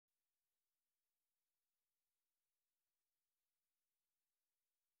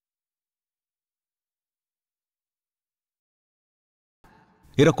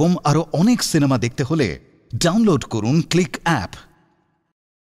এরকম আরো অনেক সিনেমা দেখতে হলে ডাউনলোড করুন click app.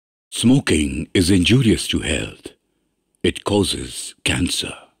 Smoking is injurious to health. It causes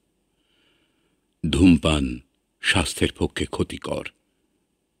cancer. ধূমপান স্বাস্থ্যের পক্ষে ক্ষতিকর,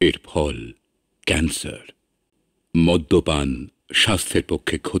 এর ফল ক্যান্সার। মদ্যপান স্বাস্থ্যের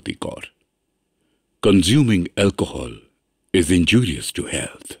পক্ষে ক্ষতিকর। Consuming alcohol is injurious to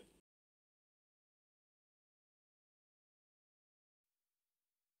health.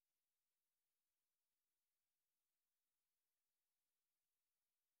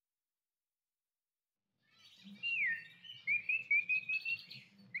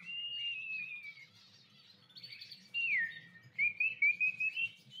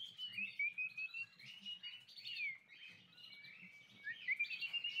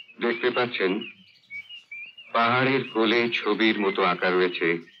 দেখতে পাচ্ছেন পাহাড়ের কোলে ছবির মতো আঁকা রয়েছে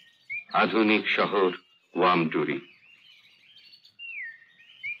আধুনিক শহর ওয়ামটুরি।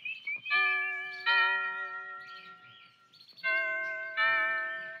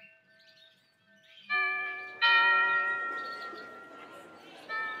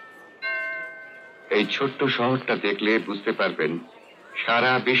 এই ছোট্ট শহরটা দেখলে বুঝতে পারবেন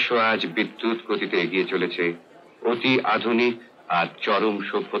সারা বিশ্ব আজ বিদ্যুৎ গতিতে এগিয়ে চলেছে অতি আধুনিক আর চরম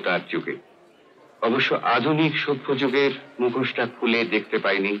সভ্যতার যুগে। অবশ্য আধুনিক সভ্য যুগের মুখোশটা খুলে দেখতে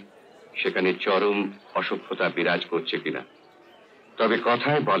পাইনি সেখানে চরম অসভ্যতা বিরাজ করছে কিনা। তবে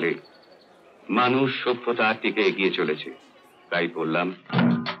কথায় বলে মানুষ সভ্যতার দিকে এগিয়ে চলেছে, তাই বললাম।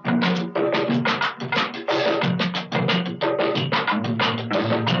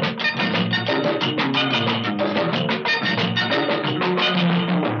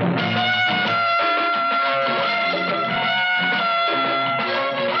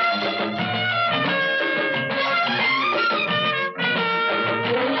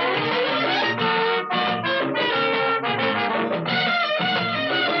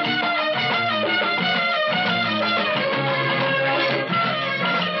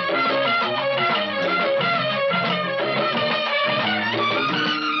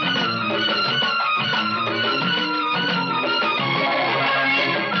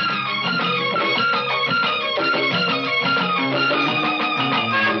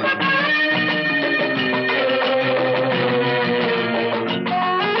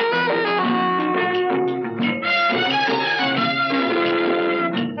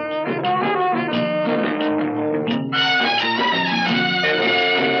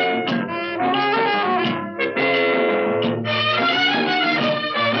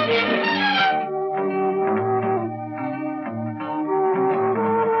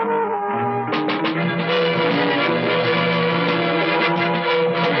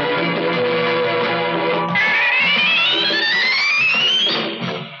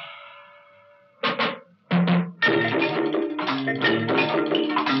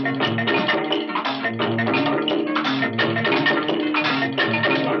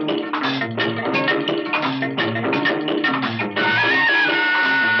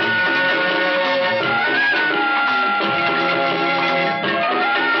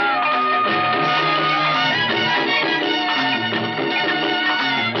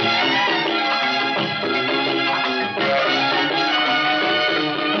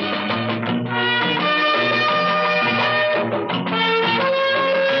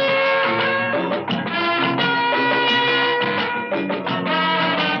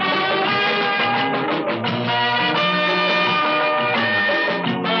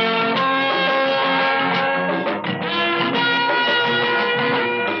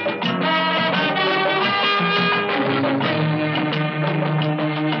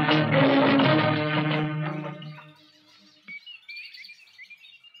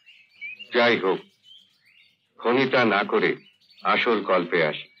 যাই হোক, খনিতা না করে আসল গল্পে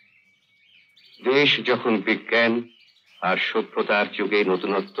আসি। দেশ যখন বিজ্ঞান আর সভ্যতার যুগে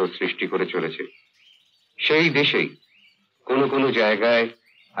নতুনত্ব সৃষ্টি করে চলেছে, সেই দেশেই কোনো কোনো জায়গায়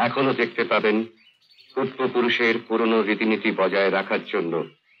এখনো দেখতে পাবেন পূর্বপুরুষের পুরনো রীতিনীতি বজায় রাখার জন্য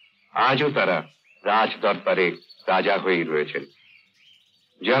আজও তারা রাজ দরবারে রাজা হয়েই রয়েছেন।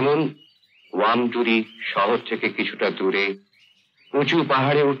 যেমন ওয়ামটুরি শহর থেকে কিছুটা দূরে উঁচু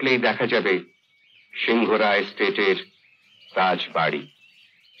পাহাড়ে উঠলেই দেখা যাবে সিংহরা এস্টেটের রাজবাড়ি।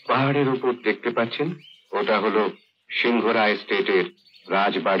 পাহাড়ের উপর দেখতে পাচ্ছেন, ওটা হলো সিংহরা এস্টেটের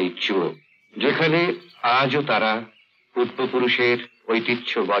রাজবাড়ির চূড়ো, যেখানে আজও তারা পূর্বপুরুষের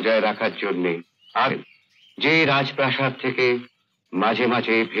ঐতিহ্য বজায় রাখার জন্য। আর যে রাজপ্রাসাদ থেকে মাঝে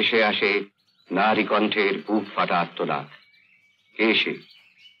মাঝে ভেসে আসে নারী কণ্ঠের বুক ফাটা আর্তনাদ। কে সে?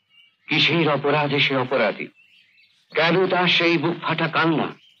 কিসের অপরাধে সে অপরাধী? কেন তার সেই বুক ফাটা কান্না?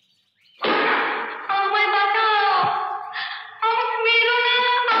 আমায় বাঁচাও, আমাকে মেরো না।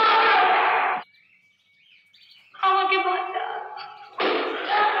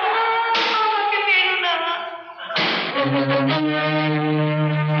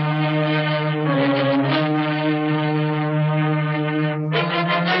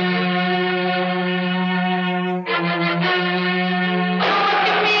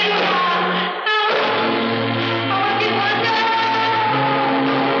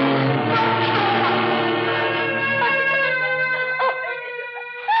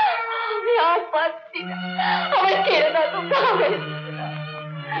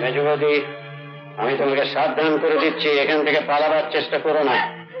 মেজবৌদি, আমি তোমাকে সাবধান করে দিচ্ছি, এখান থেকে পালাবার চেষ্টা করো না।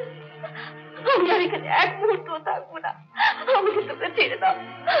 আমি আর এখানে এক মুহূর্ত থাকবো না, আমাকে তোমরা ছেড়ে দাও।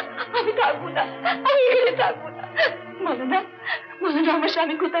 আমি থাকবো না, আমি এখানে থাকবো না। বলো না, বলো না আমার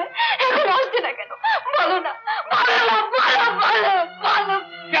স্বামী কোথায়, এখন আসছে না কেন? বলো না, বলো না, বলো, বলো, বলো।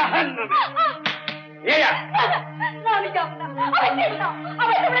 না, আমি যাবো না, আমি ছেড়ে দাও,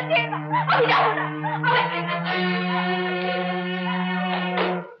 আমি তোমরা ছেড়ে দাও, আমি যাবো না, আমি ছেড়ে দাও।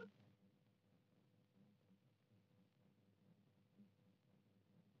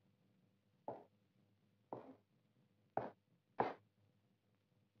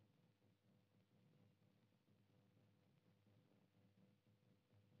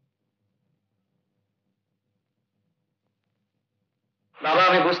 বাবা,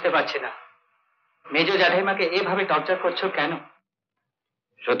 আমি বুঝতে পারছি না মেজ জ্যাঠাইমাকে এভাবে টর্চার করছো কেন?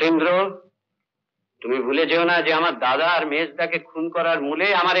 সতীন্দ্র, তুমি ভুলে যেও না যে আমার দাদা আর মেজদাকে খুন করার মূলে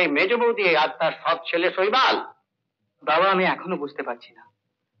আমার এই মেজ বৌদি আর তার সৎ ছেলে শৈবাল। বাবা, আমি এখনো বুঝতে পারছি না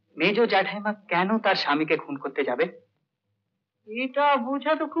মেজ জ্যাঠাইমা কেন তার স্বামীকে খুন করতে যাবে। এটা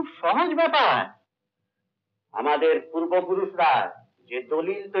বোঝা তো খুব সহজ ব্যাপার। আমাদের পূর্বপুরুষরা যে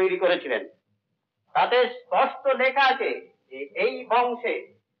দলিল তৈরি করেছিলেন তাতে স্পষ্ট লেখা আছে যে এই বংশে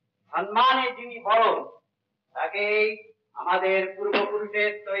সম্মানে যিনি বড় তাকে আমাদের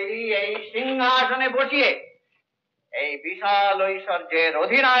পূর্বপুরুষের তৈরি এই সিংহাসনে বসিয়ে এই বিশাল ঐশ্বর্যের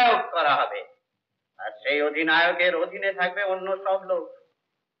অধিনায়ক করা হবে, আর সেই অধিনায়কের অধীনে থাকবে অন্য সব লোক।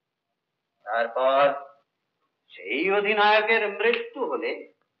 তারপর সেই অধিনায়কের মৃত্যু হলে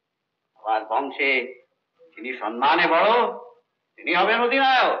আমার বংশে যিনি সম্মানে বড় তিনি হবেন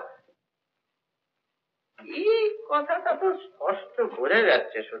অধিনায়ক। এই কথাটা তো স্পষ্ট করে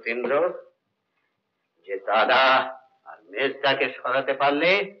যাচ্ছে সতীন্দ্র যে দাদা আর মেজদাকে সরাতে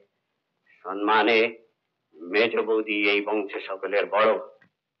পারলে সম্মানে মেজ বৌদি এই বংশে সকলের বড়।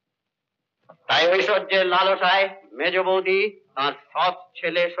 তাই ঐশ্বর্যের লালসায় মেজ বৌদি তার সৎ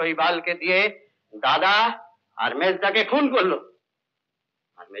ছেলে শৈবালকে দিয়ে দাদা আর মেজদাকে খুন করলো,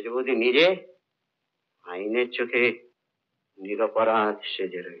 আর মেজ বৌদি নিজে আইনের চোখে নিরপরাধ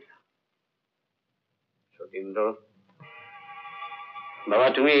সেজে রইল। সতীন্দ্র বাবা,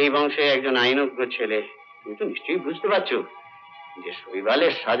 তুমি এই বংশে একজন আইনজ্ঞ ছেলে, তুমি তো নিশ্চয়ই বুঝতে পারছো যে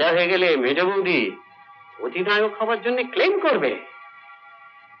শৈবালের সাজা হয়ে গেলে মেজ বৌদি অধিনায়ক হবার জন্য ক্লেম করবে,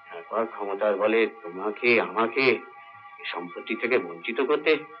 তারপর ক্ষমতার বলে তোমাকে আমাকে এই সম্পত্তি থেকে বঞ্চিত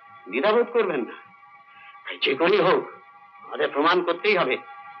করতে দ্বিধাবোধ করবেন না। তাই যে কোনই হোক আমাদের প্রমাণ করতেই হবে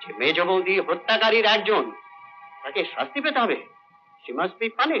যে মেজ বৌদি হত্যাকারীর একজন, তাকে শাস্তি পেতে হবে। She must be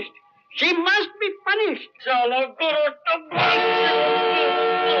punished. She must be punished. চলো গুরুত্ব ভাঙছে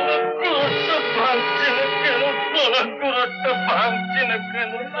না কেন, চলো গুরুত্ব ভাঙছে না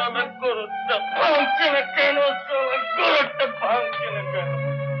কেন, চলো গুরুত্ব ভাঙছে না কেন, চলো গুরুত্ব ভাঙছে না কেন।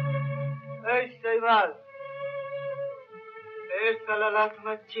 এই শৈবাল, এই সালা লাত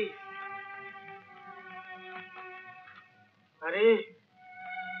মারছি। আরে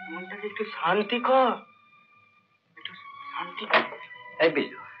মনটাকে একটু শান্তি কর, একটু শান্তি। এই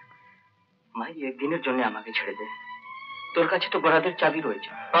বিল্লু, মাই একদিনের জন্য আমাকে ছেড়ে দে, তোর কাছে তো বরাদের চাবি রয়েছে।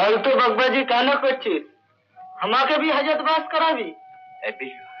 ফালতু বকবাজি কেন করছিস? আমাকে भी হাজতবাস করাবি? এই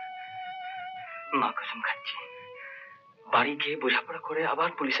বিল্লু, মা কসম খাচ্ছি বাড়ি গিয়ে বোঝাপড়া করে আবার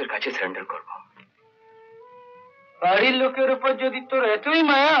পুলিশের কাছে সারেন্ডার করব। বাড়ির লোকের উপর যদি তোর এতই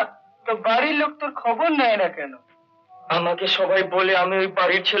মায়া, তো বাড়ির লোক তোর খবর নেয় না কেন? আমাকে সবাই বলে আমি ওই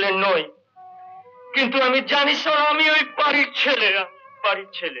বাড়ির ছেলে নই, কিন্তু আমি জানি স্যার আমি ওই বাড়ির ছেলে,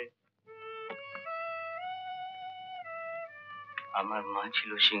 বাড়ির ছেলে। আমার মা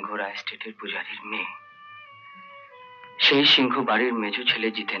ছিল সিংহ রায় স্টেটের পূজারীর মেয়ে। সেই সিংহ বাড়ির মেজ ছেলে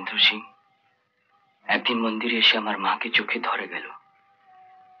জিতেন্দ্র সিং একদিন মন্দিরে এসে আমার মাকে চোখে ধরে গেল।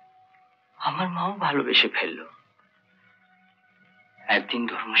 আমার মাও ভালোবেসে ফেলল। একদিন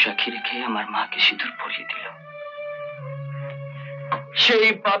ধর্মসাক্ষী রেখে আমার মাকে সিঁদুর পরিয়ে দিল। সেই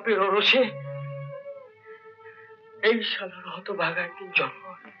পাপের ওরসে এই শালার হতভাগা একদিন জন্ম।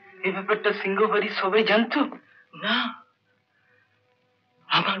 এই ব্যাপারটা সিংহ বাড়ির সবাই জানতো না।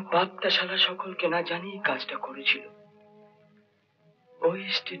 আমার বাপটা শালা সকলকে না জানিয়ে কাজটা করেছিল। ওই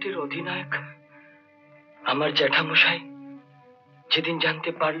স্টেটের অধিনায়ক আমার জ্যাঠামশাই যেদিন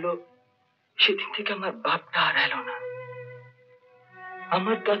জানতে পারলো, সেদিন থেকে আমার বাপটা আর এলো না।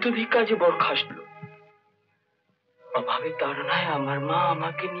 আমার দাদুরি কাজে বরখাস্ত। অভাবে তাড়নায় আমার মা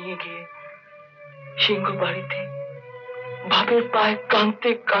আমাকে নিয়ে গিয়ে সিংহ বাড়িতে বাপের পায়ে কাঁদতে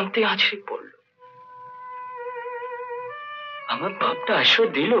কাঁদতে আছড়ে পড়ল। আমার বাপটা আশীর্বাদ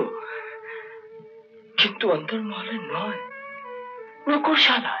দিল, কিন্তু অন্তর্মহলে নয়,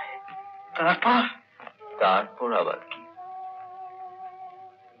 নকশালায়। তারপর আবার কি?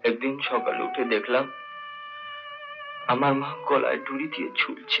 একদিন সকালে উঠে দেখলাম আমার মা গলায় ডুরি দিয়ে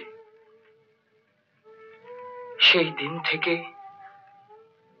ঝুলছে। সেই দিন থেকে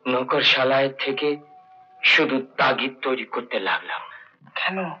নকরশালায় থেকে শুধু তাগিদ তৈরি করতে লাগলাম।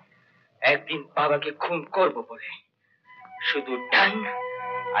 কেন? একদিন বাবাকে খুন করব বলে। শুধু টান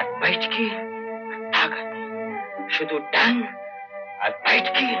আর বাইটকি তাগাদ, শুধু টান আর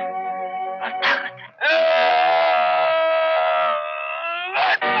বাইটকি আর তাগাদ।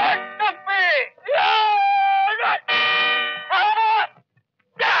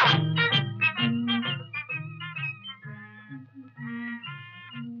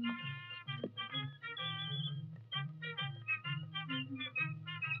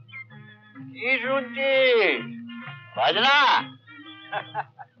 কি শুনছিস? বাজনা?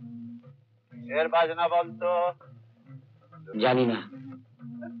 এর বাজনা বলতো? জানি না।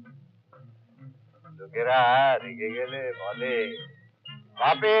 লোকেরা রেগে গেলে বলে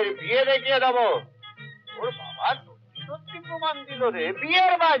বাপের বিয়ে দেখিয়ে দেবো। ওর বাবা সত্যি সত্যি প্রমাণ দিল রে,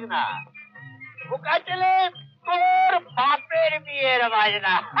 বিয়ের বাজনা। ওকা ছেলে, তোর বাপের বিয়ের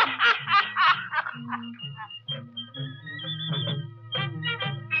বাজনা।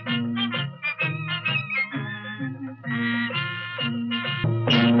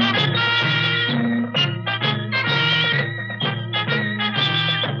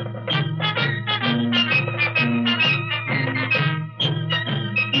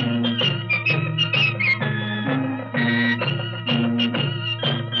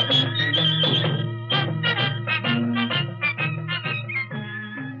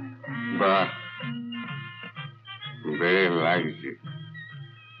 বাহ, বেশ লাগছে।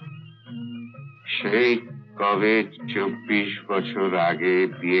 সেই কবে 24 বছর আগে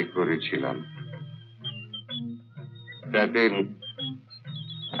বিয়ে করেছিলাম, তাতে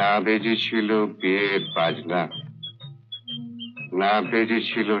না বেজেছিল বিয়ের বাজনা, না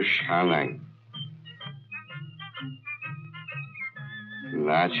বেজেছিল সানাই,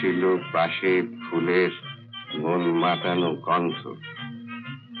 না ছিল পাশে ফুলের মন মাতানো কণ্ঠ।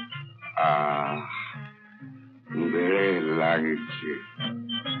 বেশ লাগছে।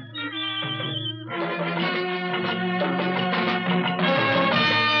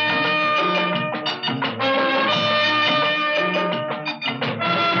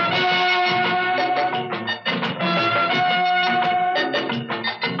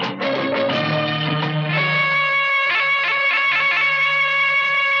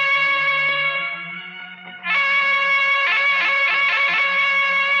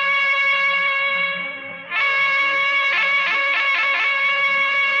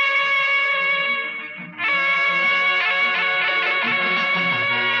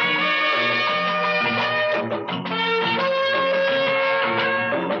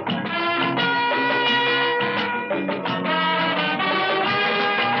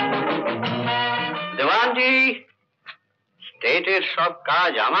 স্টেটের সব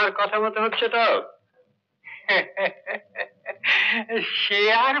কাজ আমার কথা মতো হচ্ছে তো? সে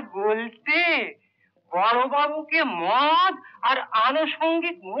আর বলতে, বড়বাবুকে মদ আর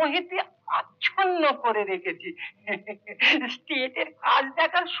আনুষঙ্গিক মোহেতে আচ্ছন্ন করে রেখেছি। স্টেটের কাজ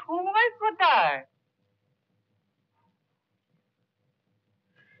দেখার সময় কোথায়?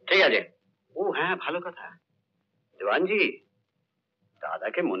 ঠিক আছে। ও হ্যাঁ, ভালো কথা। দেওয়ানজি,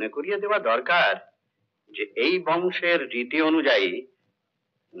 দাদাকে মনে করিয়ে দেওয়া দরকার যে এই বংশের রীতি অনুযায়ী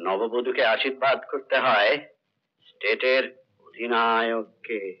নববধূকে আশীর্বাদ করতে হয় স্টেটের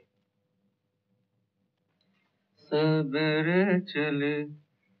অধিনায়ককে। সবেরে চলে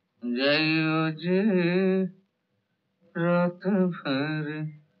যাইও যে রাত ভর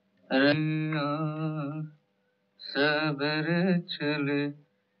রইয়া, সবেরে চলে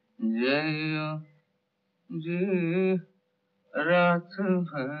যাইও যে রাত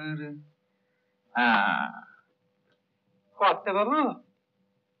ভর। কর্তা বাবু,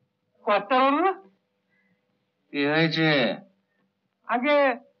 কর্তা বাবু, কি হয়েছে? আগে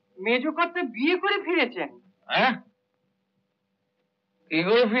মেজো কর্তা বিয়ে করে ফিরেছেন। হ্যাঁ, কি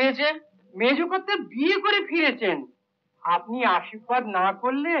করে ফিরেছে? মেজো কর্তা বিয়ে করে ফিরেছেন। আপনি আশীর্বাদ না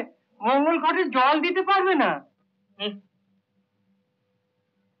করলে মঙ্গল ঘাটে জল দিতে পারবে না।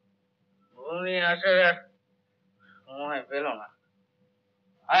 উনি আসার সময় পেল না।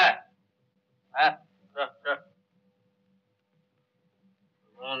 হ্যাঁ হ্যাঁ,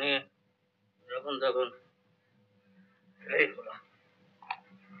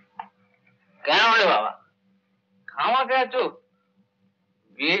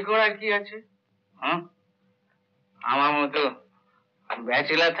 বিয়ে করার কি আছে? হ্যাঁ, আমার মতো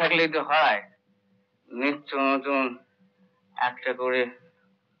ব্যাচেলার থাকলেই তো হয়, নিত্য নতুন একটা করে।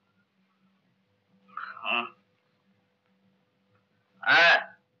 হ্যাঁ,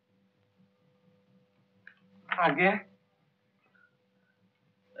 আগে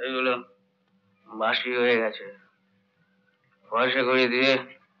এগুলো বাসি হয়ে গেছে, পয়সা করে দিয়ে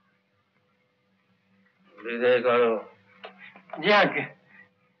বিদায় করো। জি আগে।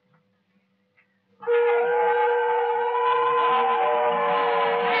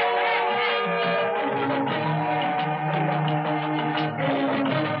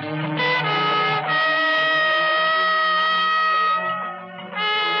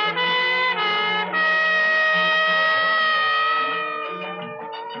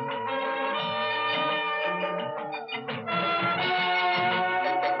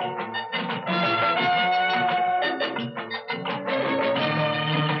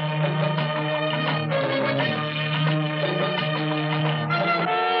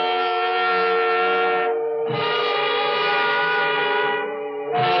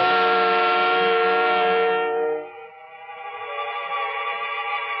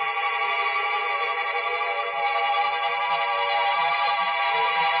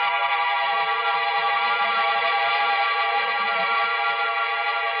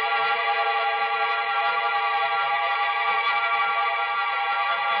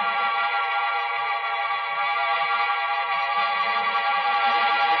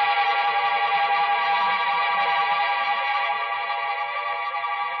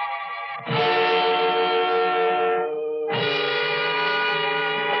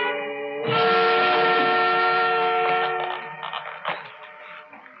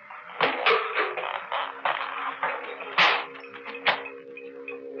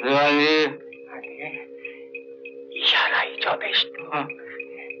 ইশারাই যথেষ্ট।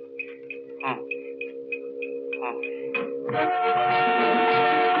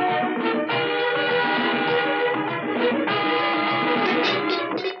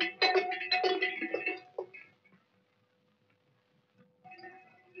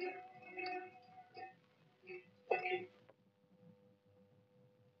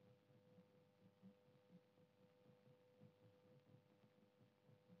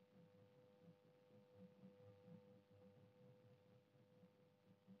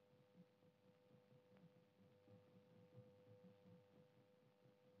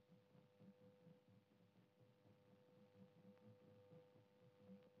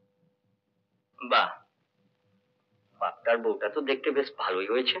 বাহ, বাপটার বউটা তো দেখতে বেশ ভালোই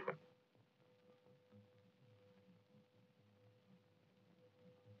হয়েছে।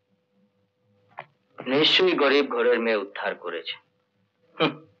 নিশ্চয়ই গরিব ঘরের মেয়ে উদ্ধার করেছে।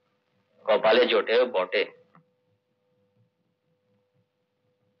 কপালে জোটেও বটে।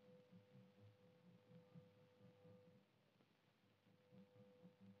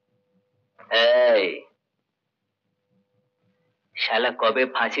 এই শালা কবে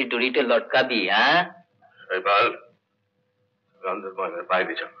ফাঁসির দড়িতে লটকাবি? হ্যাঁ,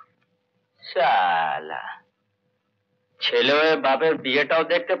 বাইরে যাও। শালা ছেলে হয়ে বাপের বিয়েটাও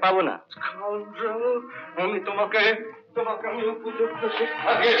দেখতে পাবো না। আমি তোমাকে আমি উপযুক্ত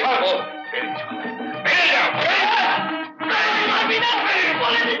শিক্ষা দিয়ে ছাড়বো।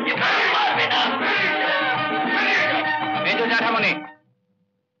 জ্যাঠামণি,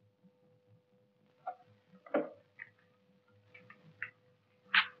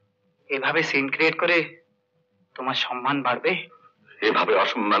 এভাবে সিন ক্রিয়েট করে তোমার সম্মান বাড়বে? এভাবে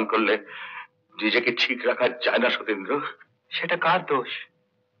অসম্মান করলে নিজেকে ঠিক রাখা যায় না সতীন্দ্র। সেটা কার দোষ,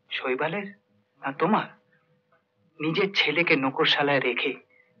 শৈবালের না তোমার? নিজের ছেলেকে নকরশালায় রেখে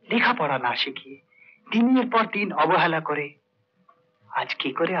লেখাপড়া না শিখিয়ে দিনের পর দিন অবহেলা করে আজ কি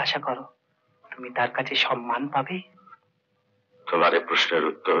করে আশা করো তুমি তার কাছে সম্মান পাবে? তোমার এই প্রশ্নের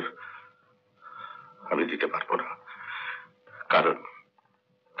উত্তর আমি দিতে পারবো না, কারণ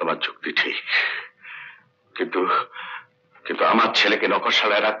তোমার যুক্তি ঠিক, কিন্তু কিন্তু আমার ছেলেকে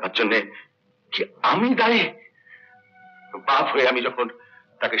নকরশালায় রাখবার জন্য কি আমি দায়ী? বাপ হয়ে আমি যখন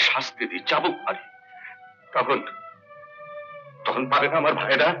তাকে শাস্তি দিই, চাবুক মারি, তখন তখন পারে না আমার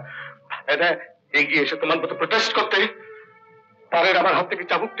ভাইরা এগিয়ে এসে তোমার মতো প্রোটেস্ট করতে? পারেন আমার হাত থেকে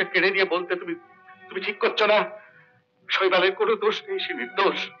চাবুকটা কেড়ে নিয়ে বলতে তুমি তুমি ঠিক করছো না, শৈবালের কোনো দোষ নেই, সে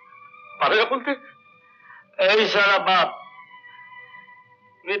নির্দোষ? পারে না বলতে? এই সারা বাপ,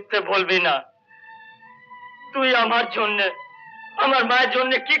 মিথ্যে বলবি না। তুই আমার জন্য, আমার মায়ের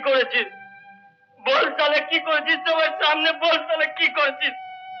জন্য কি করেছিস? বল তাহলে কি করেছিস? তোমার সামনে বল তাহলে কি করেছিস?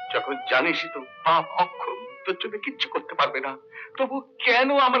 যখন জানিসই তো বাপ অক্ষম, তোর জন্য কিচ্ছু করতে পারবে না, তবু কেন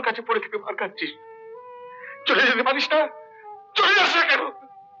আমার কাছে পড়ে থেকে মার খাচ্ছিস? চলে যেতে পারিস না? চলে যাস না কেন?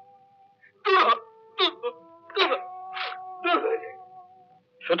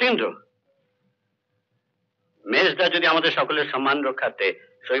 সতীন্দ্র, মেজদা যদি আমাদের সকলের সম্মান রক্ষার্থে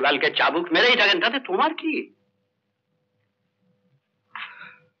শৈবালকে চাবুক মেরেই থাকেন, তাতে তোমার কি?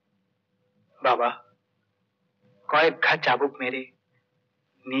 বাবা, কয়েক ঘা চাবুক মেরে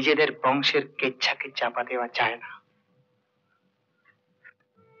নিজেদের বংশের কেচ্ছাকে চাপা দেওয়া যায় না।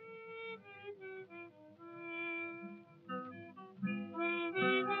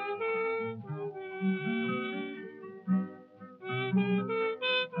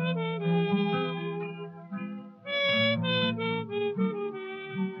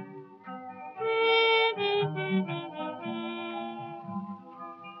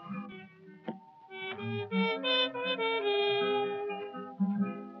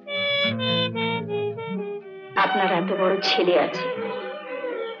 আপনার এত বড় ছেলে আছে,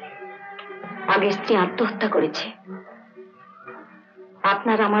 আগের স্ত্রী আত্মহত্যা করেছে,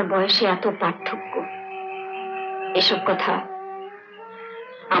 আপনার আমার বয়সে এত পার্থক্য, এসব কথা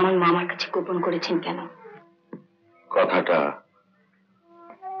আমার মামার কাছে গোপন করেছেন কেন? কথাটা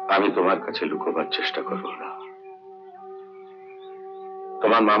আমি তোমার কাছে লুকোবার চেষ্টা করব না।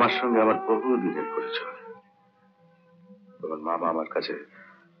 তোমার মামার সঙ্গে আমার বহু দিনের পরিচয়। তোমার মামা আমার কাছে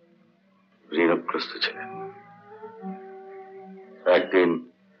ঋণগ্রস্ত ছিলেন। একদিন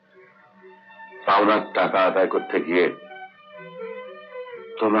পাওনার টাকা আদায় করতে গিয়ে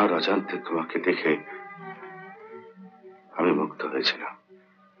তোমার অজান্তে তোমাকে দেখে আমি মুগ্ধ হয়েছিলাম।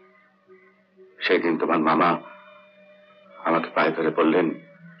 সেই দিন তোমার মামা আমাকে পায়ে ধরে বললেন,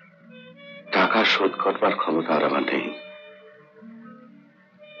 টাকা শোধ করবার ক্ষমতা আর আমার নেই।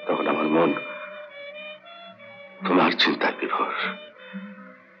 তখন আমার মন তোমার চিন্তায় বিভোর।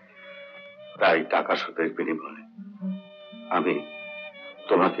 তাই টাকা শোধের বিনিময়ে আমি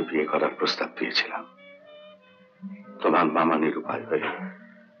তোমাকে বিয়ে করার প্রস্তাব দিয়েছিলাম। তোমার মামা নিরুপায় হয়ে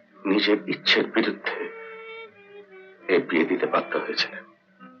নিজের ইচ্ছের বিরুদ্ধে এই বিয়ে দিতে বাধ্য হয়েছিলেন।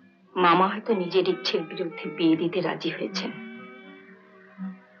 মামা হয়তো নিজের ইচ্ছের বিরুদ্ধে বিয়ে দিতে রাজি হয়েছেন,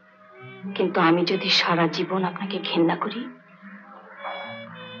 কিন্তু আমি যদি সারা জীবন আপনাকে ঘেন্না করি,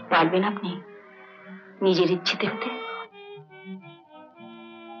 পারবেন আপনি নিজের ইচ্ছেতে হতে?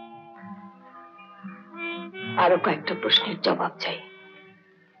 আরো কয়েকটা প্রশ্নের জবাব চাই।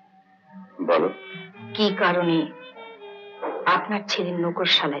 বলো। কি কারণে আপনার ছেলে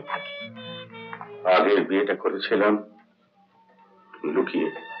নৌকরশালায় থাকে? আগের বিয়েটা করেছিলাম লুকিয়ে।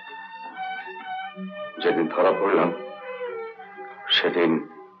 যেদিন ধরা পড়লাম সেদিন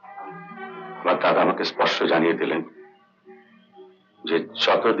আমার দাদা আমাকে স্পষ্ট জানিয়ে দিলেন যে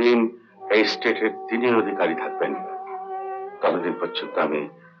যতদিন এই স্টেটের তিনি অধিকারী থাকবেন ততদিন পর্যন্ত আমি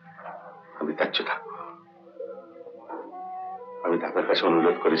ত্যায্য থাকবো। আমি দাদার কাছে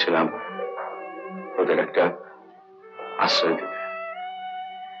অনুরোধ করেছিলাম ওদের একটা আশ্রয় দিতে।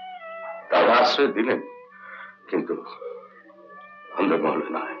 দাদা আশ্রয় দিলেন, কিন্তু অন্দরমহলে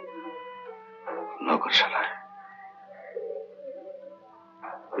নয়, নগরশালায়।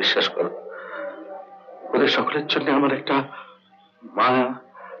 বিশ্বাস করো, ওদের সকলের জন্য আমার একটা মায়া,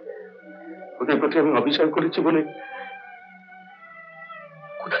 ওদের প্রতি আমি অবিচার করেছি বলে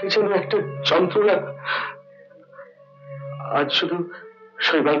কোথায় যেন একটা যন্ত্রণা। আজ শুধু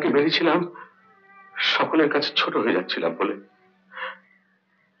শৈবালকে বেরিয়েছিলাম সকলের কাছে ছোট হয়ে যাচ্ছিলাম বলে।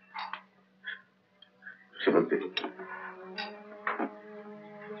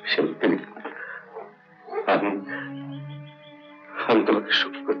 আমি তোমাকে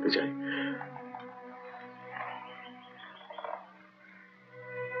সুখী করতে চাই।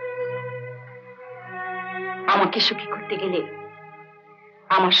 আমাকে সুখী করতে গেলে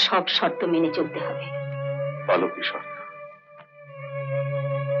আমার সব শর্ত মেনে চলতে হবে। বলো কি শর্ত?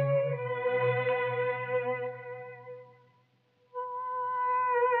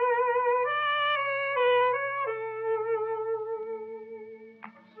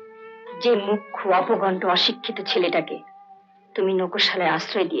 যে মুখ্য অপগণ্ড অশিক্ষিত ছেলেটাকে তুমি নৌকরশালায়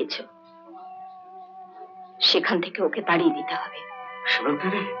আশ্রয় দিয়েছ, সেখান থেকে ওকে তাড়িয়ে দিতে হবে।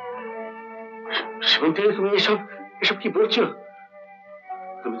 তুমি এসব কি বলছো?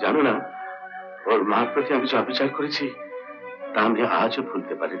 তুমি জানো না ওর মার প্রতি আমি যে অবিচার করেছি তা আমি আজও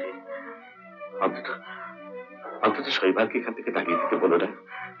ভুলতে পারিনি। অন্তত শৈবালকে এখান থেকে তাড়িয়ে দিতে বলো না।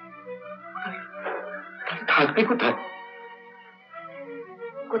 থাকবে কোথায়?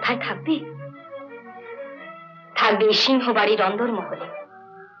 কোথায় থাকবে? থাকবে সিংহ বাড়ির অন্দরমহলে।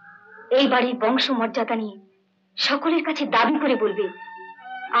 এই বাড়ির বংশ মর্যাদা নিয়ে সকলের কাছে দাবি করে বলবে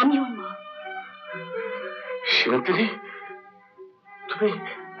আমি ওর মা। শিবন্তী, তুমি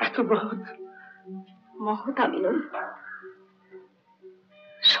এত মহৎ আমি নই।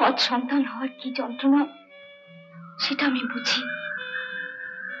 সৎ সন্তান হওয়ার কি যন্ত্রণা সেটা আমি বুঝি।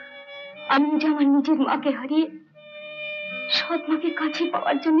 আমি যে আমার নিজের মাকে হারিয়ে সৎ মাকে কাছে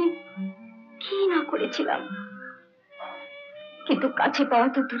পাওয়ার জন্য কি না করেছিলাম, কিন্তু কাছে পাওয়া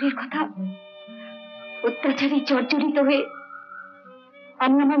তো দূরের কথা, অত্যাচারী জর্জরিত হয়ে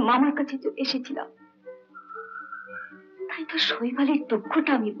আমি আমার মামার কাছে চলে এসেছিলাম। তাই তো শৈবালের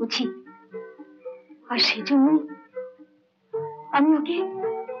দুঃখটা আমি বুঝি, আর সেই জন্য আমি ওকে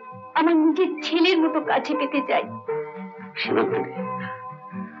আমার নিজের ছেলের মতো কাছে পেতে চাই। শিবরাত্রি,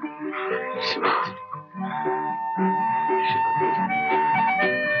 শিবরাত্রি,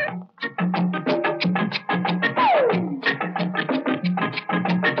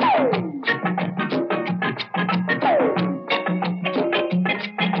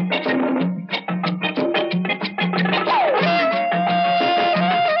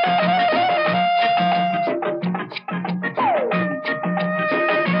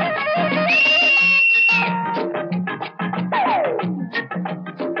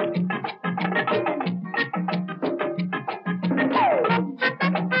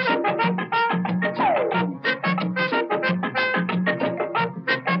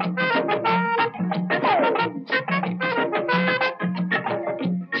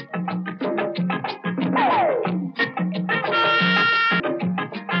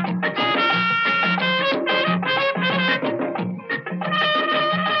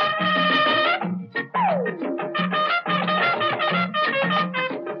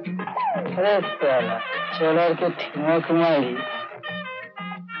 चलर के ठिमक मारी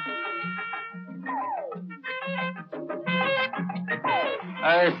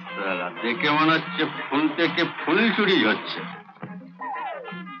দেখে মনে হচ্ছে ফুল থেকে ফুল চুরি হচ্ছে।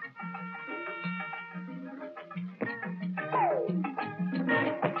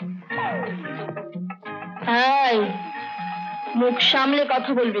 মুখ সামলে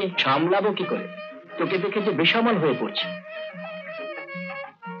কথা বলবি। সামলাবো কি করে, তোকে দেখে যে বেসামাল হয়ে পড়ছে।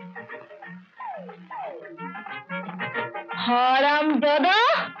 হারাম দাদা,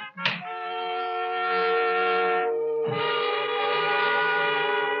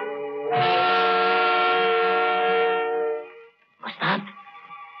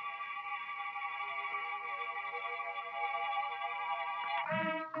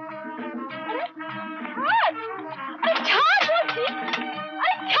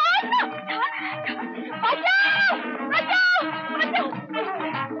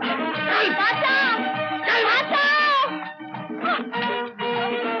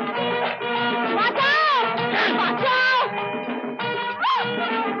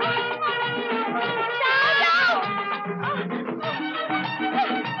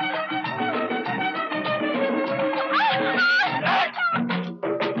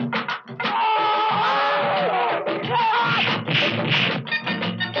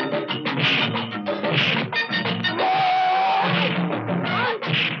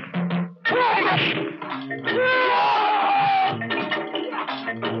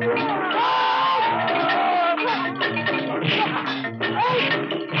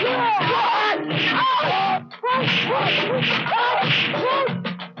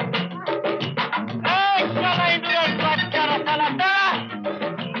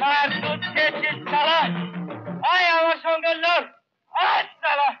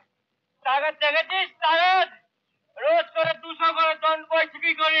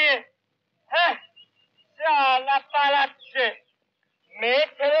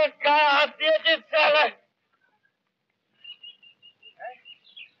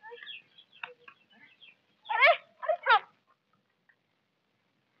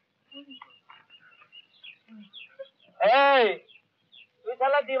 তুই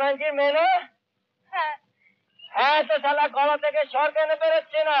শালা দিবানজির মেয়ে না? হ্যাঁ, তো শালা গলা থেকে স্বর কেন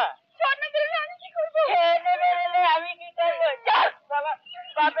বেরোচ্ছে না? আমি কি করবো? আমি কি করবো? শালা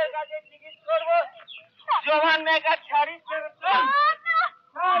বাপের কাছে জিজ্ঞেস করবো, জবান মেঘা ছাড়িস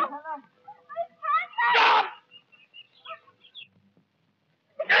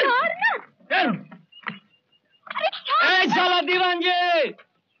এই শালা দিবানজি,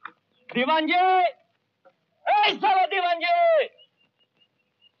 দিবানজি, এই শালা দিবানজি,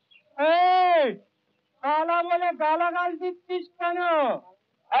 এই শালা বলে গালাগাল দিচ্ছিস কেন?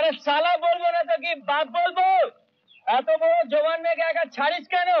 আরে শালা বলবো না তো কি বাপ বলবো? এত বড় জবান মেঘে একা ছাড়িস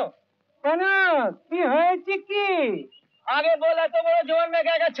কেন? কেন, কি হয়েছে কি? আগে বল, এত বড় জবান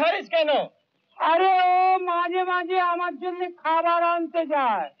মেঘে একা ছাড়িস কেন? আরে ও মাঝে মাঝে আমার জন্য খাবার আনতে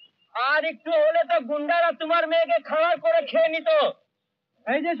যায়, আর একটু হলে তো গুন্ডারা তোমার মেয়েকে খাবার করে খেয়ে নিত।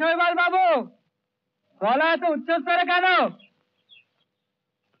 এই যে শৈবাল বাবু, গলা এত উচ্চস্তরে কেন?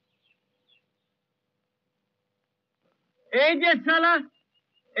 এই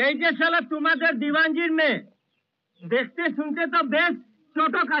যে শালা তোমাদের দিবানজির মেয়ে, দেখতে শুনতে তো বেশ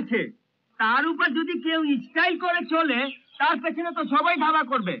চটক আছে, তার উপর যদি কেউ স্টাইল করে চলে তার পেছনে তো সবাই ধাবা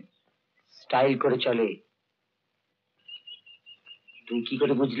করবে। স্টাইল করে চলে তুই কি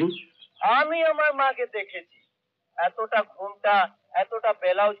করে বুঝলি? আমি আমার মাকে দেখেছি, এতটা ঘুমটা এতটা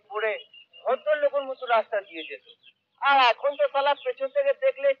ব্লাউজ পরে ভদ্রলোকের মতো রাস্তা দিয়ে যেত। আর এখন তো সালা পেছন থেকে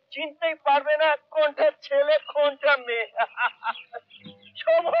দেখলে চিনতেই পারবে না কোনটা ছেলে কোনটা মেয়ে।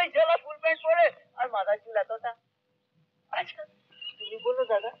 সবাই ছেলা ফুল প্যান্ট পরে আর মাথায় চুল এতটা। আচ্ছা তুমি বলো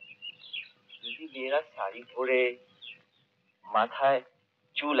দাদা, যদি মেয়েরা শাড়ি পরে মাথায়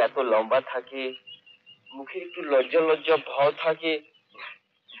চুল এত লম্বা থাকে, মুখে একটু লজ্জা লজ্জা ভাব থাকে,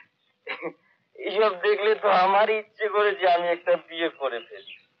 এইসব দেখলে তো আমার ইচ্ছে করে যে আমি একটা বিয়ে করে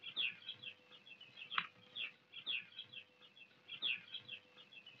ফেলি।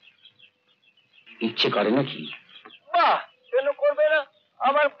 ইচ্ছে করে নাকি? বাহ, কেন করবে না?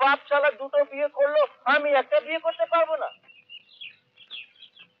 আমার বাপ শালা দুটো বিয়ে করলো, আমি একটা বিয়ে করতে পারবো না?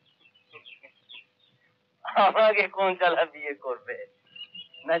 আমাকে কোন চালা বিয়ে করবে?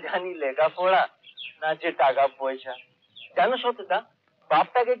 না জানি লেখাপড়া, না যে টাকা পয়সা। জানো সত্যতা,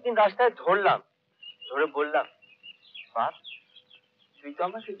 বাপটাকে একদিন রাস্তায় ধরলাম, ধরে বললাম, বাপ তুই তো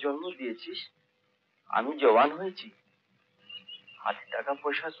আমাকে জন্ম দিয়েছিস, আমি জওয়ান হয়েছি, হাতে টাকা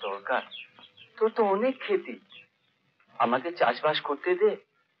পয়সার দরকার, তোর তো অনেক খেতি, আমাকে চাষবাস করতে দে,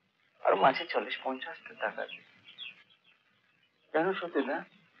 আর মাসে 40-50 টাকা দে। জানো সত্যতা,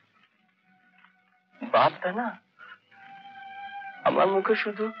 বাপটা না আমার মুখে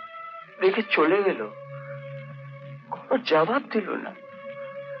শুধু দেখে চলে গেল, কোনো জবাব দিল না।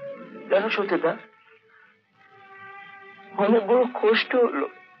 জানো সত্যতা, অনেক বড় কষ্ট হলো,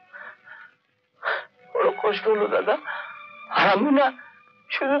 বড় কষ্ট হলো দাদা। আর আমি না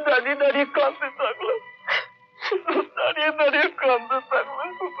শুধু দাঁড়িয়ে দাঁড়িয়ে কাঁদতে থাকলাম, দাঁড়িয়ে দাঁড়িয়ে কাঁদতে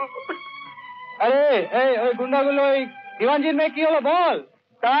থাকলাম। আরে এই ওই গুন্ডাগুলো ওই দিওয়ানজির মেয়ে কি হলো বল?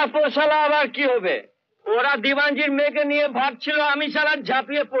 তারপর শালা আবার কি হবে? ওরা দিওয়ানজির মেয়েকে নিয়ে ভাবছিল, আমি শালা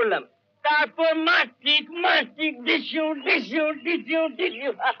ঝাঁপিয়ে পড়লাম, তারপর মাটিক মাটিক ডিসিউ ডিসিউ ডিসিউ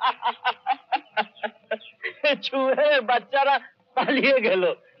ডিসিউ চুহের বাচ্চারা পালিয়ে গেল,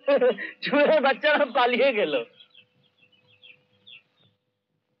 চুহের বাচ্চারা পালিয়ে গেল।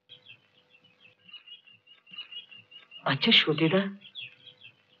 আচ্ছা সতীদা,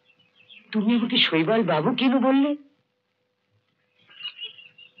 তুমি আমাকে শৈবাল বাবু কেন বললে?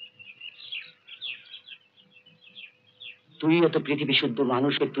 তুইও তো পৃথিবী শুদ্ধ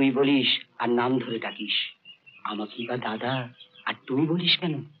মানুষকে তুই বলিস আর নাম ধরে ডাকিস, আমাকে বা দাদা আর তুই বলিস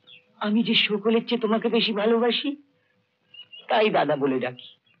কেন? আমি যে সকলের চেয়ে তোমাকে বেশি ভালোবাসি, তাই দাদা বলে ডাকি।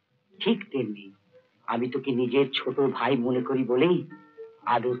 ঠিক তেমনি আমি তোকে নিজের ছোট ভাই মনে করি বলেই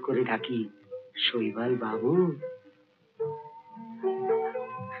আদর করে ডাকি শৈবাল বাবু।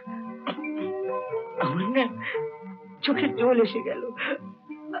 আমার না চোখে জল এসে গেল,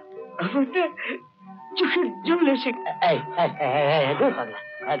 আমার না চোখের জল এসে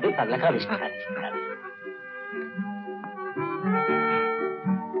পাগলা খাবিস না।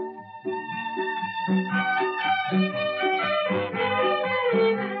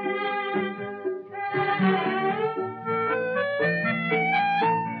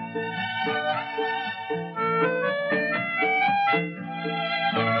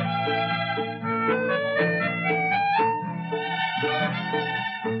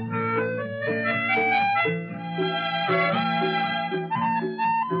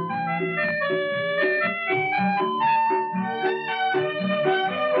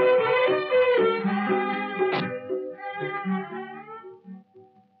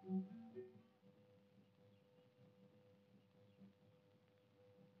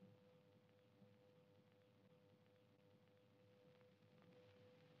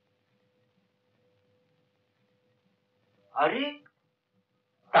 আরে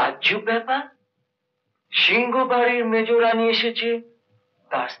তাজ্জব ব্যাপার, সিংহ বাড়ির মেজরানি এসেছে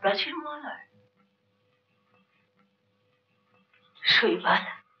দাসদাসীর মালায়। শৈবাল,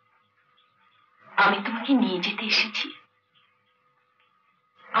 আমি তোমাকে নিয়ে যেতে এসেছি,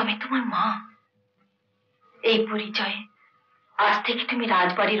 আমি তোমার মা। এই পরিচয়ে আজ থেকে তুমি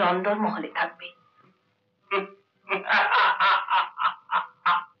রাজবাড়ির অন্দর মহলে থাকবে।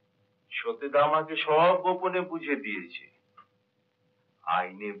 সতীদা আমাকে সব গোপনে বুঝে দিয়েছে,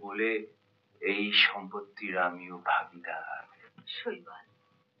 আইনে বলে এই সম্পত্তির আমিও ভাগিদার। শৈবাল,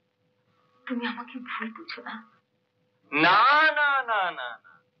 তুমি আমাকে ভুল বুঝো না। না না না না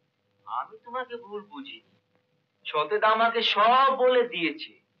না, আমি তোমাকে ভুল বুঝিনি। সতেদা আমাকে সব বলে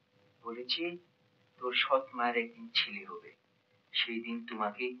দিয়েছে, বলেছে তোর সৎ মায়ের একদিন ছেলে হবে, সেই দিন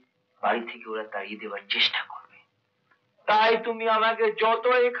তোমাকে বাড়ি থেকে ওরা তাড়িয়ে দেওয়ার চেষ্টা করবে, তাই তুমি আমাকে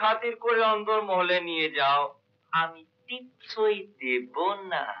যতই খাতির করে অন্দর মহলে নিয়ে যাও, আমি টিপসই দেব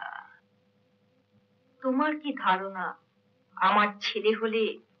না। তোমার কি ধারণা আমার ছেলে হলে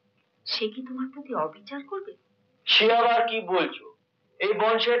সে কি তোমার প্রতি অবিচার করবে? সে আবার কি বলছো? এই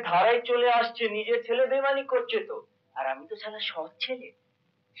বংশের ধারাই চলে আসছে, নিজের ছেলে বেমানি করছে তো। আর আমি তো শালা সৎ ছেলে,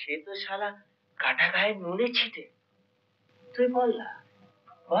 সে তো শালা কাটা গায়ে নুনে ছিটে। তুই বল না,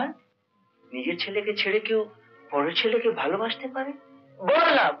 বল, নিজের ছেলেকে ছেড়ে কেউ পরের ছেলেকে ভালোবাসতে পারে? বল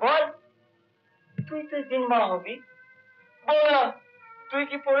না, বল। তুই তো দিন মা হবি, বল না, তুই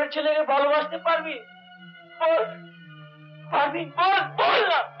কি পরের ছেলেকে ভালোবাসতে পারবি? বল, পারবি? বল, বল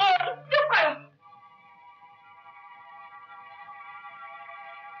না, বল। চুপ কর।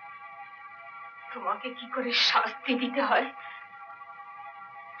 তোমাকে কি করে শাস্তি দিতে হয়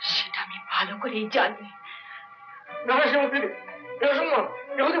সেটা আমি ভালো করেই জানি।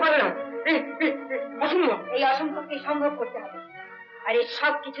 এই অসম্ভবকে সম্ভব করতে হবে, আর এই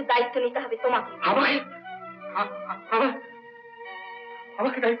সব কিছু দায়িত্ব নিতে হবে তোমাকে।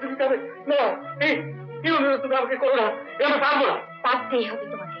 আমাকে দায়িত্ব নিতে হবে? না, তুমি আমাকে করো না, আমি পারবো না। পারতেই হবে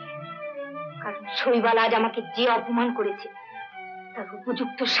তোমাকে, কারণ শৈবাল আজ আমাকে যে অপমান করেছে তার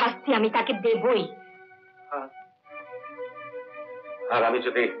উপযুক্ত শাস্তি আমি তাকে দেবই। আর আমি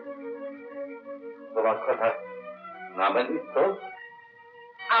যদি তোমার কথা না মানি তো?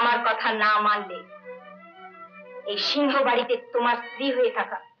 আমার কথা না মানলে এই সিংহ বাড়িতে তোমার স্ত্রী হয়ে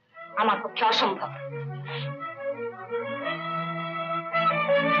থাকা আমার পক্ষে অসম্ভব।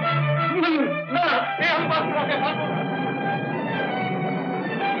 না, আমি পারবো না।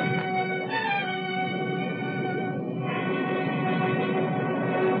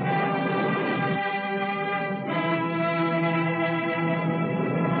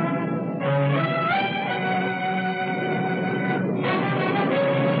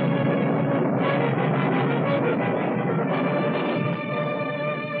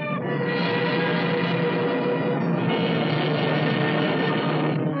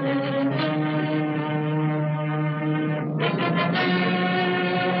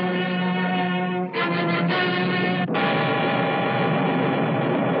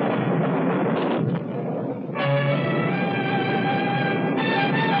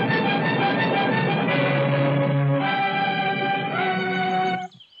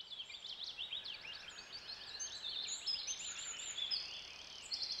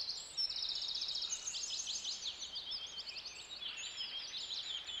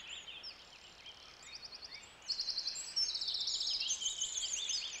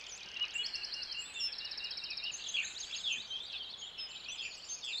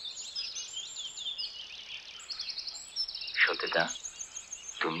 সত্যতা,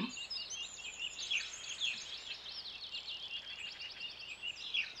 তুমি?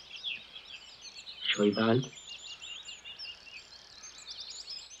 শৈবাল,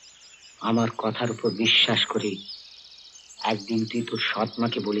 আমার কথার উপর বিশ্বাস করে একদিন তুই তোর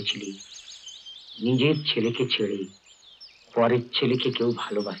সৎমাকে বলেছিলি নিজের ছেলেকে ছেড়ে পরের ছেলেকে কেউ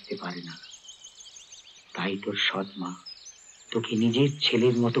ভালোবাসতে পারে না। তাই তোর সৎমা তোকে নিজের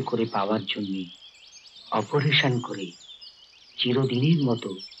ছেলের মতো করে পাওয়ার জন্য অপারেশন করে চিরদিনের মতো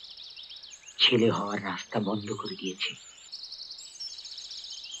ছেলে হওয়ার রাস্তা বন্ধ করে দিয়েছে।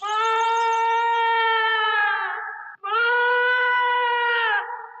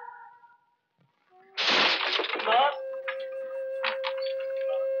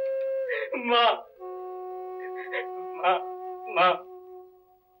 মা, মা, মা,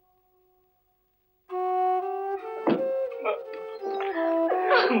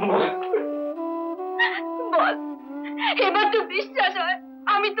 বল, এবার তো বিশ্বাস হয়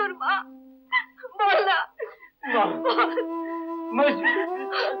আমি তোর মা। বল না।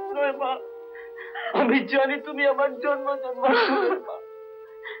 আমি জানি তুমি আমার জন্ম জন্মান্তরের মা,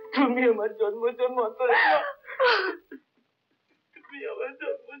 তুমি আমার জন্ম জন্মান্তরের মা, তুমি আমার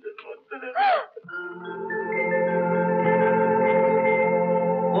জন্ম জন্মান্তরের মা।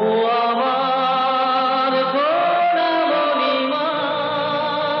 ও আমার সোনামণি মা,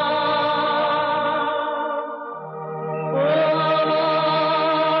 ও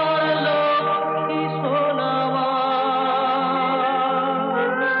আমার লক্ষ্মী সোনা মা,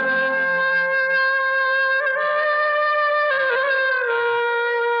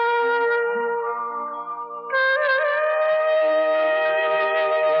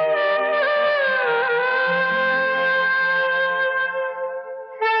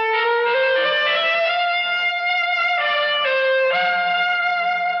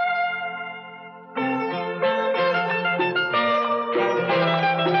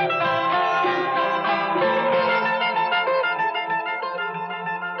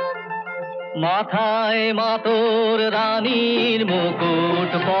 মাথায় মাতর রানীর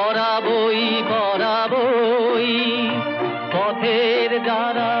মুকুট পরাবই পরাবই, পথের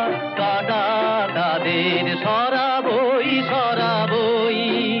যারা কাটা তাদের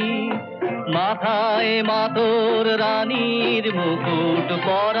মাথায় মাতর রানীর মুকুট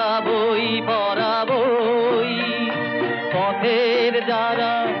পরাবই পরাবই, পথের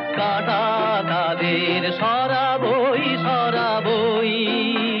যারা কাটা তাদের সরাবই সরাবই।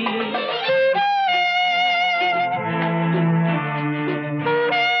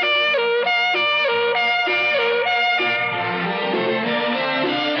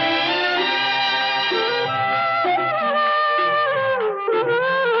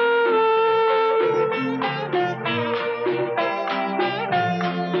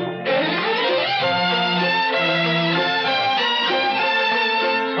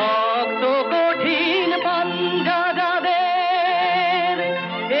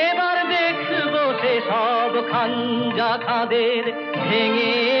 খাঞ্জা খাদের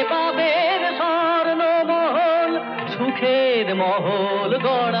ভেঙে পাবের স্বর্ণ মহল, সুখের মহল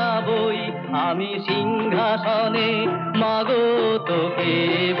গড়াবই আমি সিংহাসনে, মাগো তোকে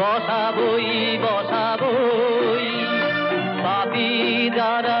বসাবই বসাবই। পাপী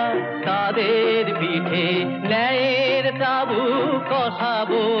যারা তাদের পিঠে ন্যায়ের চাবুক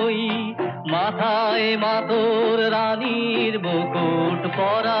কষাবই, মাথায় মাতর রানীর মুকুট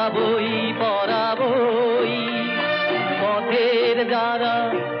পরাবই পরাবই, পথের যারা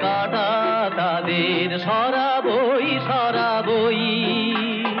কাটা তাদের সরাবই সরাবই।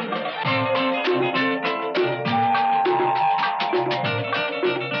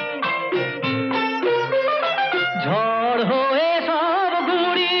 ঝড় হয়ে সব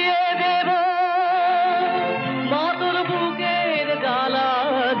গুড়িয়ে দেব, মাতর বুকের জ্বালা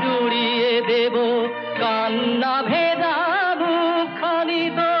জুড়িয়ে দেব, কান্না ভেজা মুখখানি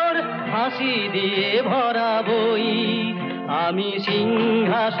তোর হাসি দিয়ে ভরাবই আমি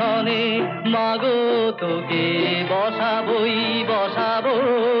সিংহাসনে, মাগো তোকে বসাবই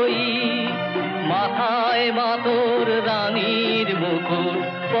বসাবই। মাথায় মাতর রানীর মুকুট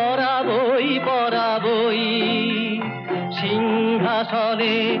পরাবই পরাবই,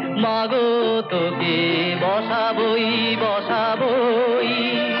 সিংহাসনে মাগো তোকে বসাবই বসাবই।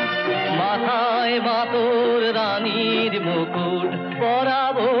 মাথায় মাতর রানীর মুকুট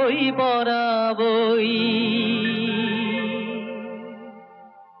পরাবই পরাবই।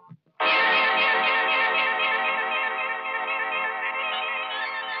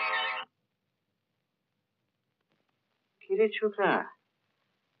 কিরে ছোকরা,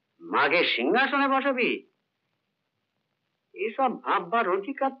 মাগে সিংহাসনে বসাবি? এসব ভাববার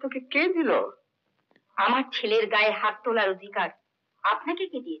অধিকার তোকে কে দিল? আমার ছেলের গায়ে হাত তোলার অধিকার আপনাকে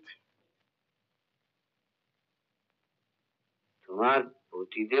কে দিয়েছে? তোমার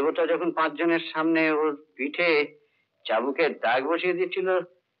প্রতিদেবতা যখন 5 জনের সামনে ওর পিঠে চাবুকের দাগ বসিয়ে দিচ্ছিল,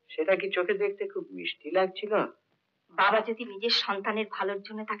 সেটা কি চোখে দেখতে খুব মিষ্টি লাগছিল? বাবা যদি নিজের সন্তানের ভালোর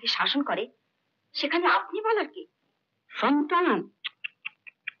জন্য তাকে শাসন করে, সেখানে আপনি বলার কি? সন্তান?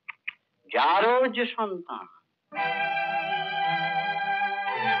 যারও যে সন্তান।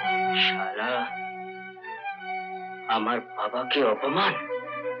 শালা আমার বাবাকে অপমান।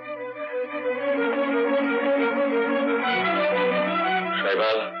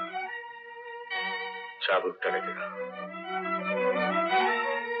 সাইবাল, চাবুকটা রেখে দাও।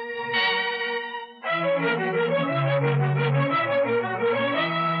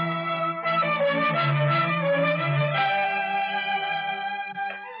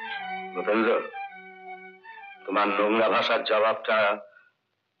 ভূপেন্দ্র, তোমার নোংরা ভাষার জবাবটা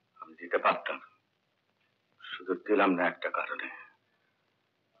আমি দিতে পারতাম, শুধু দিলাম না একটা কারণে।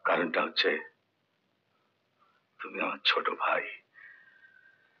 কারণটা হচ্ছে তুমি আমার ছোট ভাই।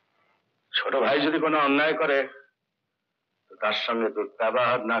 ছোট ভাই যদি কোনো অন্যায় করে, তো তার সঙ্গে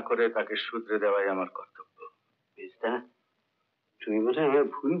দুর্ব্যবহার না করে তাকে শুধরে দেওয়াই আমার কর্তব্য। তুমি বোধহয় আমার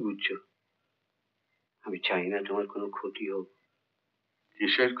ভুল বুঝছো। আমি চাই না তোমার কোনো ক্ষতি হোক।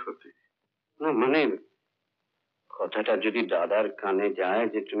 কিসের ক্ষতি? না মানে, কথাটা যদি দাদার কানে যায়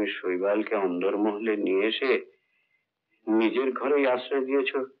যে তুমি শৈবালকে অন্দরমহলে নিয়ে এসে নিজের ঘরেই আশ্রয়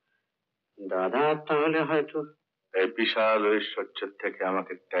দিয়েছ, দাদা তাহলে হয়তো এই বিশাল ঐশ্বর্য থেকে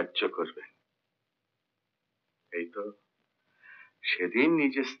আমাকে ত্যায্য করবে। এই তো সেদিন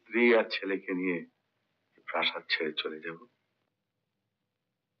নিজের স্ত্রী আর ছেলেকে নিয়ে প্রাসাদ ছেড়ে চলে যাব।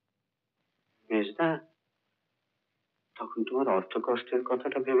 মেজদা, তখন তোমার অর্থ কষ্টের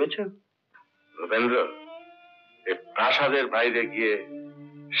কথাটা ভেবেছ? ভূপেন্দ্র, এই প্রাসাদের বাইরে গিয়ে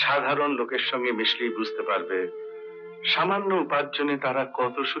সাধারণ লোকের সঙ্গে মিশলেই বুঝতে পারবে সামান্য উপার্জনে তারা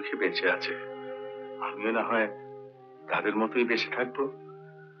কত সুখী বেঁচে আছে। আমিও না হয় তাদের মতোই বেঁচে থাকবো।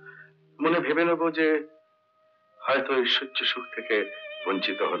 মনে ভেবে নেবো যে হয়তো ঐশ্বর্য সুখ থেকে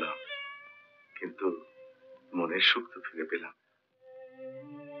বঞ্চিত হলাম, কিন্তু মনের সুখ তো ফিরে পেলাম।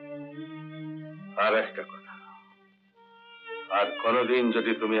 আর একটা কথা, আর কোনোদিন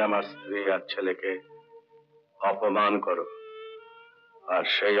যদি তুমি আমার স্ত্রী আর ছেলেকে অপমান করো, আর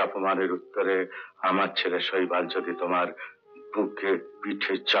সেই অপমানের উত্তরে আমার ছেলে শৈবাল যদি তোমার বুকে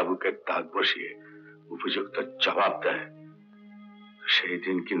পিঠে চাবুকের দাগ বসিয়ে উপযুক্ত জবাব দেয়, সেই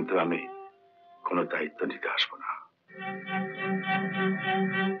দিন কিন্তু আমি কোনো দায়িত্ব নিতে আসবো না।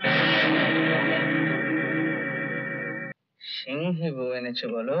 সিংহে বউ এনেছে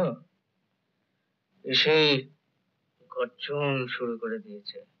বলো? এসেই গর্জন শুরু করে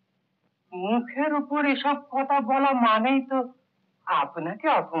দিয়েছে। মুখের উপর এসব কথা বলা মানেই তো আপনাকে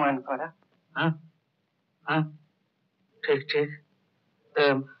অপমান করা। হ্যাঁ হ্যাঁ, ঠিক ঠিক। তা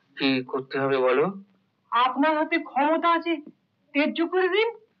কি করতে হবে বলো? আপনার হাতে ক্ষমতা আছে, ত্যায্য করে দিন।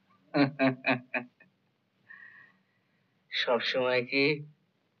 সবসময় কি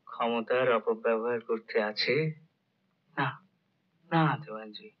ক্ষমতার অপব্যবহার করতে আছে? না না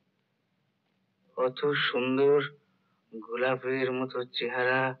দেওয়ানজি, কত সুন্দর গোলাপের মতো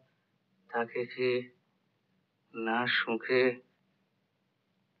চেহারা, তাকে কি না সুখে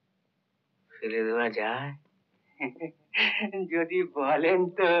ফেলে দেওয়া যায়? যদি বলেন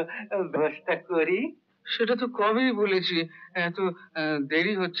তো ব্যবস্থা করি। সেটা তো কবেই বলেছি, এত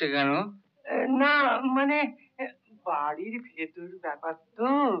দেরি হচ্ছে কেন? না মানে বাড়ির ভেতর ব্যাপার তো,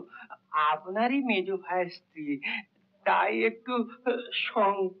 আপনারই মেজ ভাইয়ের স্ত্রী, তাই একটু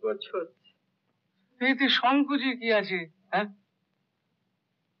সংকোচ হচ্ছে। এতে সংকোচে কি আছে? হ্যাঁ,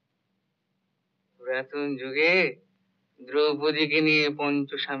 পুরাতন যুগে দ্রৌপদীকে নিয়ে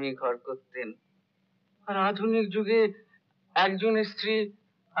পঞ্চস্বামী ঘর করতেন, আর আধুনিক যুগে একজনের স্ত্রী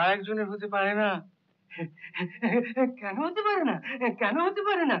আর একজনের হতে পারে না। কেন হতে পারে না? কেন হতে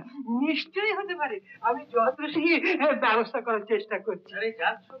পারে না? নিশ্চয়ই হতে পারে। আমি যত শীঘ্র ব্যবস্থা করার চেষ্টা করছি। আরে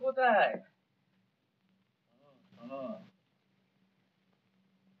যাচ্ছ কোথায়?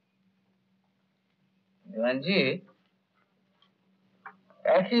 দেওয়ানজি,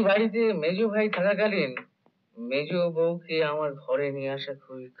 একই বাড়িতে মেজো ভাই থাকাকালীন মেজো বউকে আমার ঘরে নিয়ে আসা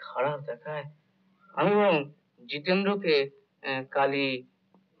খুবই খারাপ দেখায়। আমি বরং জিতেন্দ্রকে কালি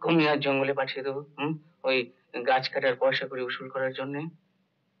ঘুমিয়ার জঙ্গলে পাঠিয়ে দেবো, ওই গাছ কাটার পয়সা করে উসুল করার জন্য।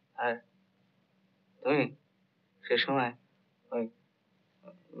 আর তুমি সে সময় ওই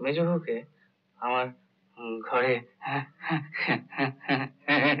মেজো বউকে আমার ঘরে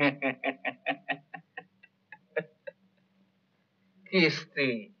কি স্ত্রী।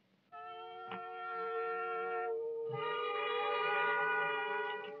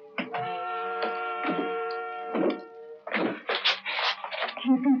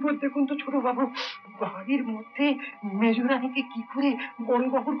 বিপদ দেখুন তো ছোট বাবু, বাড়ির মধ্যে মেজরানীকে কি করে বড়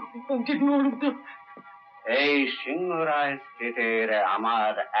বাবুর পৌঁছে দিল? এই সিংহরায় স্টেটের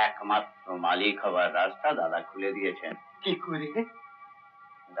আমার একমাত্র মালিক হবার রাস্তা দাদা খুলে দিয়েছেন। কি করে?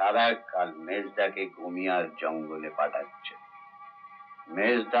 দাদা কাল মেজদাকে ঘুমিয়ার জঙ্গলে পাঠাচ্ছে।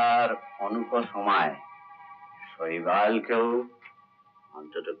 মেজদার অনুপসময় শৈবালকেও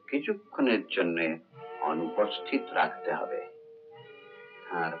অন্তত কিছুক্ষণের জন্য অনুপস্থিত রাখতে হবে।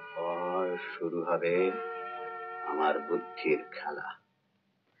 তারপর শুরু হবে আমার বুদ্ধির খেলা।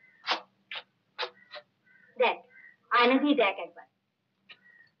 দেখ, আয়না দিয়ে দেখ একবার,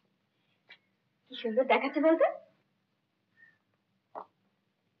 কি সুন্দর দেখাচ্ছে বলতো।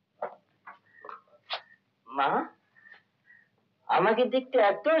 মা, আমাকে দেখতে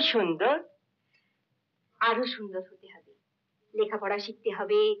এত সুন্দর। আরো সুন্দর হতে হবে, লেখাপড়া শিখতে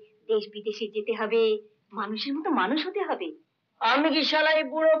হবে, দেশ বিদেশে যেতে হবে, মানুষের মতো মানুষ হতে হবে। আমি কি শালা এই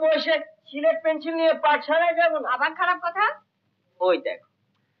বুড়ো বয়সে সিলেট পেন্সিল নিয়ে পাঠশালায় যাবো না? আবার খারাপ কথা? ওই দেখো,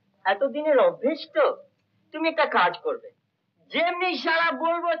 এতদিনের অভ্যেস তো। তুমি একটা কাজ করবে, যেমনি শালা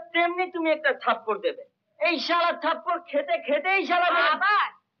বলবো তেমনি তুমি একটা থাপ্পড় দেবে। এই শালা থাপ্পড় খেতে খেতেই শালা আবার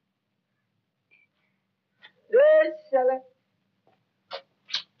শালা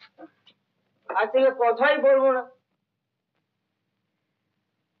আজ থেকে কথাই বলবো না।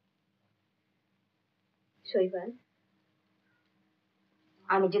 শৈবাল,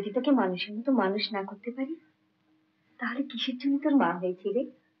 আমি যদি তোকে মানুষের মতো মানুষ না করতে পারি, তাহলে কিসের জন্য তোর মা হয়েছিলে?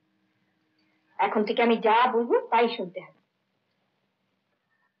 এখন থেকে আমি যা বলবো তাই শুনতে হবে।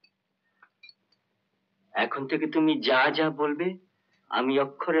 এখন থেকে তুমি যা যা বলবে আমি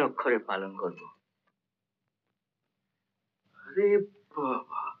অক্ষরে অক্ষরে পালন করব। আরে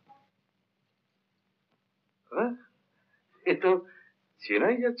বাবা, এ তো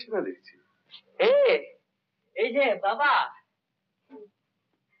চেনাই যাচ্ছে না দেখছি। এই যে বাবা,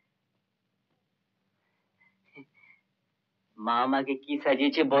 মা আমাকে কি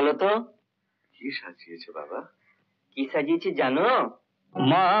সাজিয়েছে বলো তো? কি সাজিয়েছে বাবা? কি সাজিয়েছে জানো?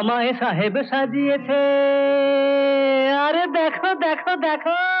 মা আমায় সাহেব সাজিয়েছে। আরে দেখো দেখো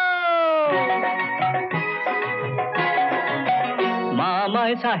দেখো, মা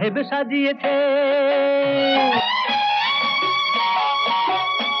আমায় সাহেব সাজিয়েছে।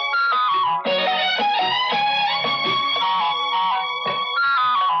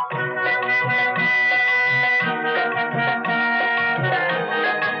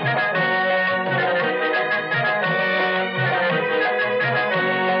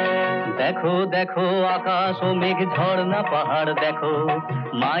 দেখো দেখো আকাশ ও মেঘ ঝর্ণা পাহাড় দেখো,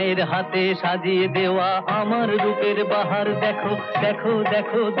 মায়ের হাতে সাজিয়ে দেওয়া আমার রূপের বাহার দেখো। দেখো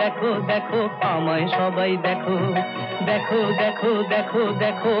দেখো দেখো দেখো আমায় সবাই দেখো, দেখো দেখো দেখো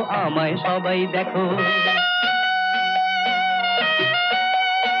দেখো আমায় সবাই দেখো।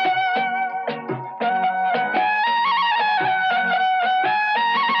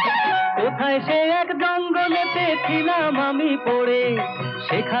 কোথায় সে এক জঙ্গলেতে ছিলাম আমি পড়ে,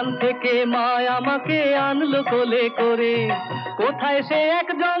 সেখান থেকে মা আমাকে আনলো কোলে করে। কোথায় সে এক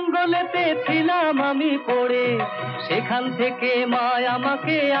জঙ্গলেতে ছিলাম আমি পড়ে, সেখান থেকে মা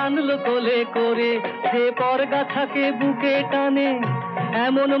আমাকে আনলো কোলে করে। যে পরগাছাকে বুকে টানে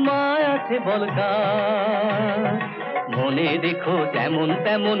এমন মা আছে বলকার, মনে রেখো যেমন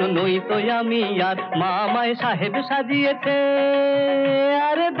তেমন নই তো আমি আর, মা আমায় সাহেব সাজিয়েছে।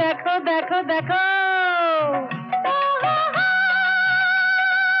 আরে দেখো দেখো দেখো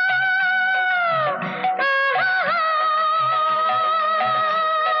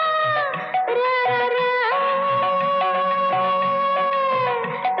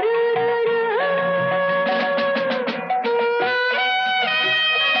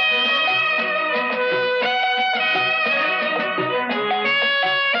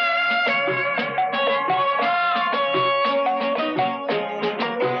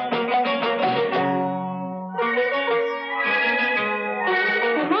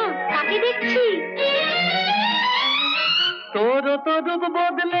রূপ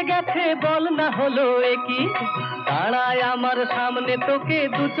বদলে গেছে বল না হলো একই, দাঁড়ায় আমার সামনে তোকে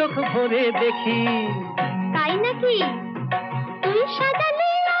দু চোখ ভরে দেখি। তাই নাকি? তুই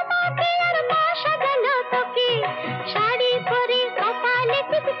সাজালি আমাকে আর মা সাজালো তোকে, শাড়ি পরে কপালে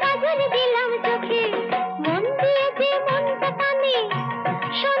ঠিক কাজল দিলাম চোখে। মন দিয়ে যে মনটা টানে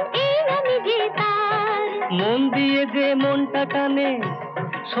শোন এই আমি যে তার, মন দিয়ে যে মনটা টানে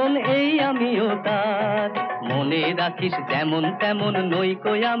শোন এই আমিও তার। মনে রাখিস যেমন তেমন নই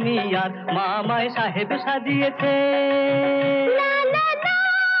কই আমি আর, মা আমায় সাহেব সাজিয়েছে।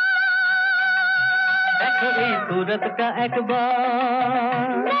 দেখো এই সুরতটা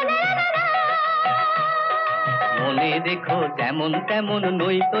একবার, মনে দেখো যেমন তেমন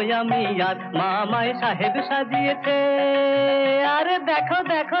নই তো আমি আর, মা আমায় সাহেব সাজিয়েছে। আরে দেখো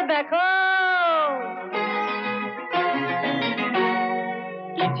দেখো দেখো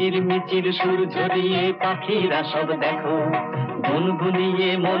কিচির মিচির সুর ঝরিয়ে পাখিরা সব দেখো, গুনগুনিয়ে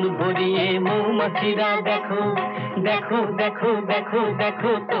মন ভরিয়ে মৌমাছিরা দেখো। দেখো দেখো দেখো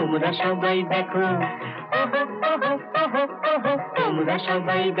দেখো তোমরা সবাই দেখো, তোমরা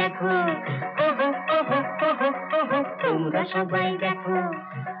সবাই দেখো, তোমরা সবাই দেখো,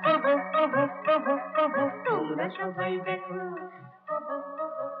 তোমরা সবাই দেখো।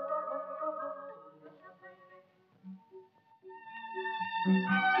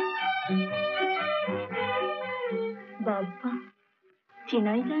 বাবা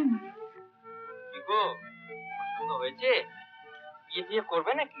চেনাই যায় না। কি গো, পছন্দ হয়েছে? বিয়ে টিয়ে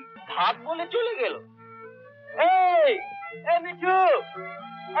করবে নাকি? ভাত বলে চলে গেল। এই এই মিঠু,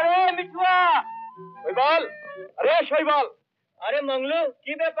 আরে মিঠুয়া শৈবাল, আরে শৈবাল। আরে মংলু,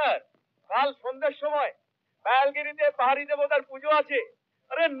 কি ব্যাপার? কাল সন্ধ্যার সময় বেলগিরিতে পাহাড়ি দেবতার পুজো আছে,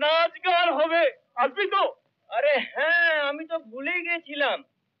 আরে নাচ গান হবে, আসবি তো? আরে হ্যাঁ, আমি তো ভুলেই গেছিলাম।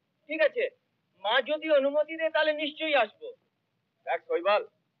 ঠিক আছে, মা যদি অনুমতি দেয় তাহলে নিশ্চয়ই আসবো। দেখ শৈবাল,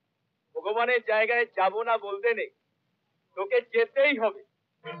 ভগবানের জায়গায় যাব না বলতে নেই, তোকে যেতেই হবে।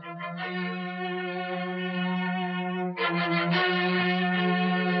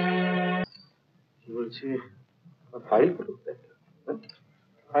 কি বলছি, ফাইলগুলো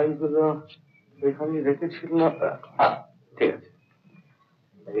ফাইলগুলো এখানে রেখেছিল না? ঠিক আছে,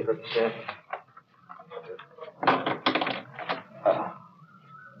 এই হচ্ছে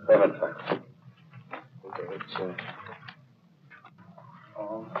হচ্ছে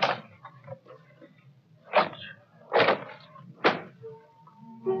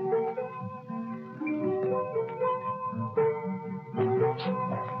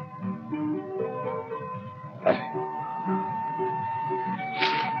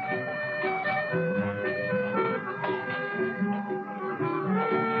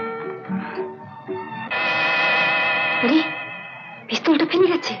পিস্তলটা ফেলে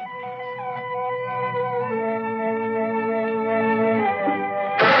গেছে।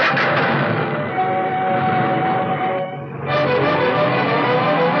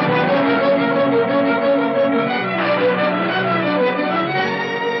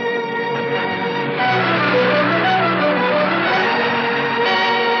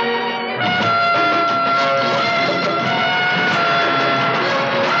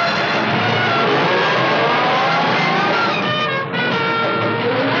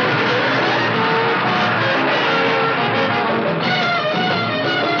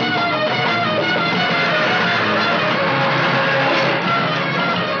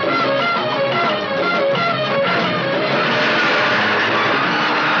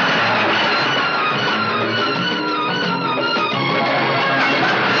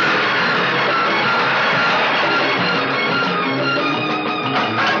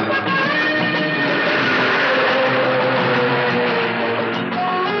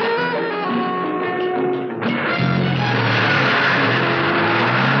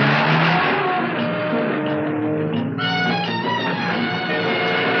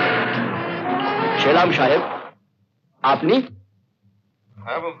 সালাম সাহেব, আপনি?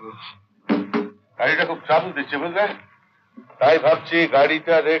 হ্যাঁ বন্ধু, গাড়িটা খুব চাপ দিচ্ছে বুঝলে, তাই ভাবছি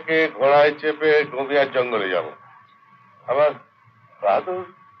গাড়িটা রেখে ঘোড়ায় চেপে গমিয়ার জঙ্গলে যাব। আবার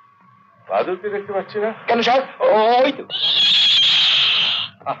বাদুরকে দেখতে পাচ্ছি না কেন সাহেব? ওই তো।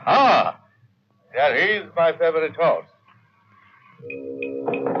 There he is, my favorite horse.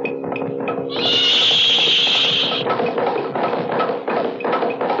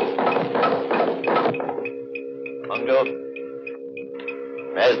 Manju,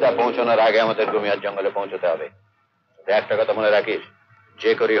 মেজদা পৌঁছানোর আগে আমাদের গমিয়ার জঙ্গলে পৌঁছতে হবে। একটা কথা মনে রাখিস,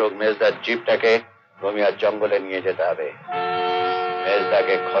 যে করি হোক মেজদার জিপটাকে গমিয়ার জঙ্গলে নিয়ে যেতে হবে।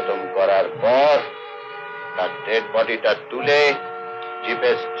 মেজদাকে খতম করার পর তার ডেড বডিটা তুলে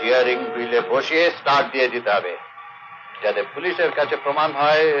জিপের স্টিয়ারিং হুইলে বসিয়ে স্টার্ট দিয়ে দিতে হবে, যাতে পুলিশের কাছে প্রমাণ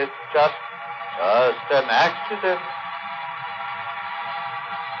হয় জাস্ট অ্যান অ্যাক্সিডেন্ট।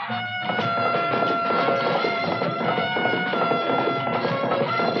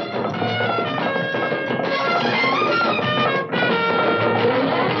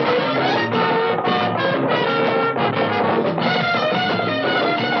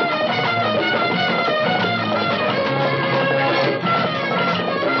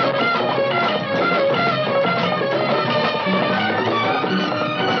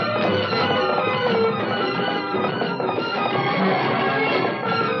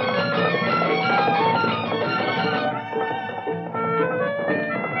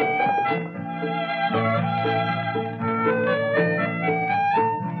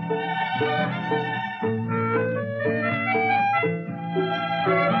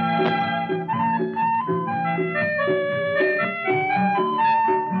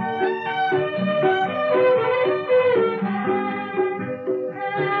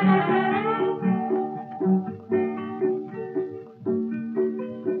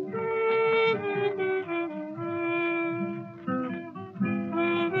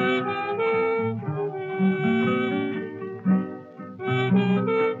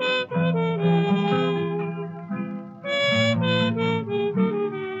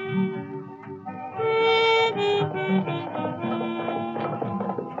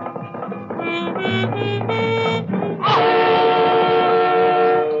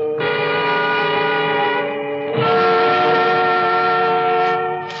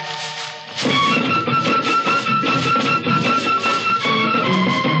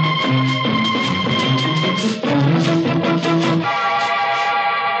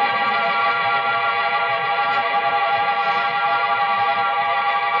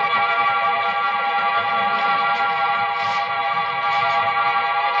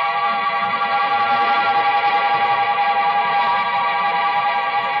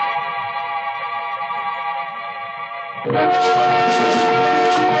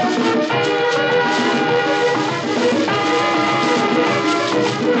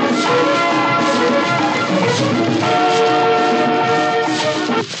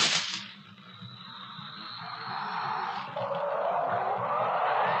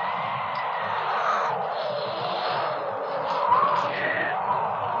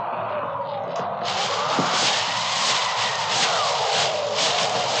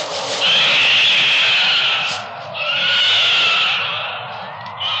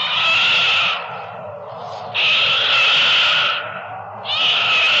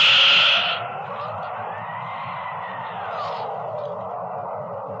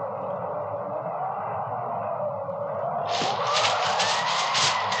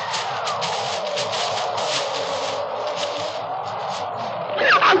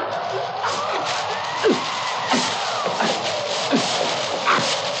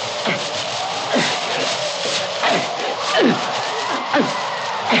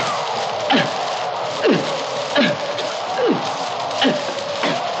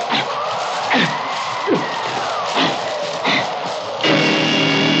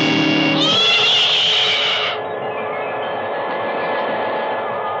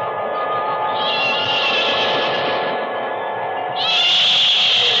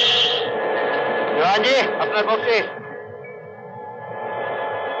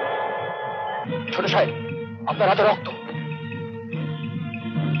 ছোট সাহেব, আপনার হাতে রক্ত।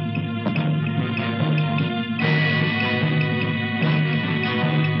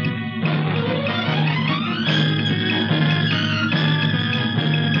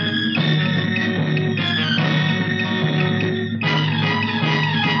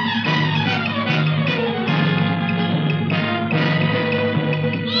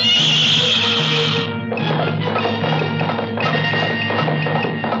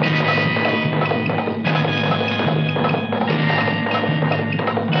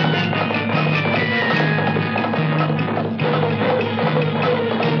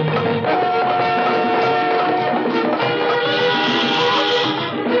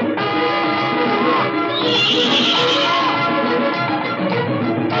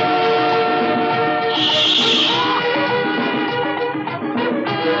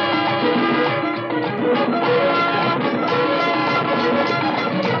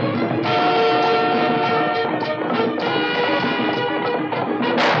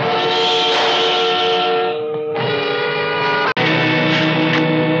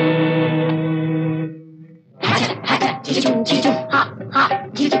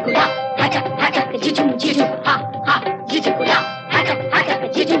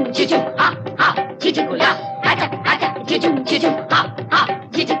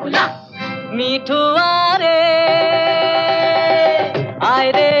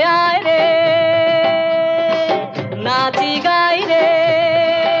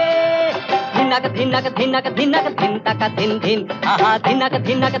 ধিনাক ধিনাক ধিনাক ধিনাক ধিন টাকা ধিন ধিন আহা ধিনাক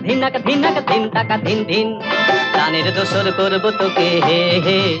ধিনাক ধিনাক ধিনাক ধিন টাকা ধিন ধিন গানের দোসর করব তোকে হে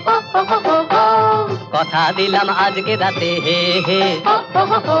হে কথা দিলাম আজকে রাতে হে হে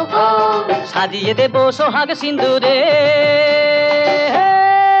সাজিয়ে দেব সোহাগ সিন্দুরে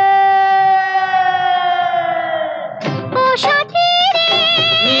ও সাথী রে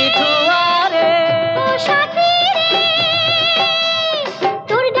মিঠুয়ারে ও সাথী রে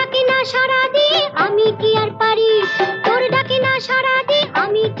তোর ডাকে না সাড়া দি আমি কি আর পারি তোর ডাকে না সাড়া দি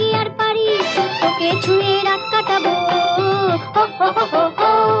আমি কি আর পারি তোকে ছুঁয়ে রাত কাটাবো হো হো হো হো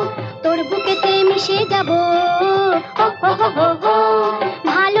হো তোর বুকেতে মিশে যাবো হো হো হো হো হো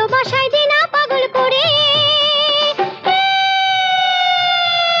ভালোবাসায় দিনা পাগল করে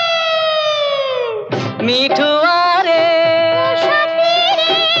মিঠুয়ারে সাথী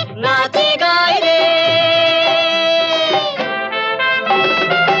রে নাচি গাই রে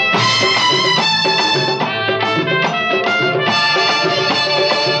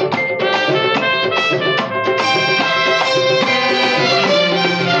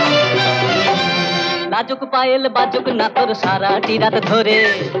লাজুক পায়েল বাজুক না তোর সারাটি রাত ধরে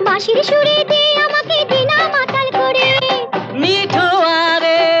বাঁশির সুরে দে আমাকে দিনা মাতাল করে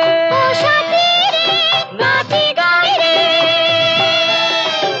মিঠুয়ারে ও সাথী রে নাচি গাই রে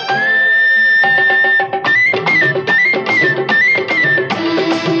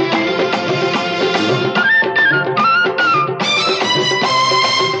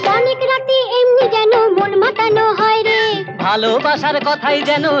অনেক রাতে এমনি যেন মন মাতানো হয় রে ভালোবাসার কথাই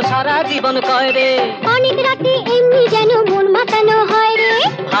যেন সারা জীবন কয় রে অনেক রাতে এমনি যেন মন মাতানো হয় রে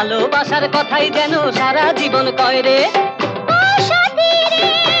ভালোবাসার কথাই যেন সারা জীবন কয় রে ও সাথী রে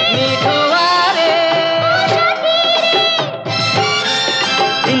মিঠুয়ারে ও সাথী রে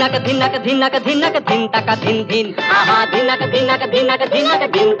ধিনাক ধিনাক ধিনাক ধিনাক ধিন টাকা ধিন ধিন আহা ধিনাক ধিনাক ধিনাক ধিনাক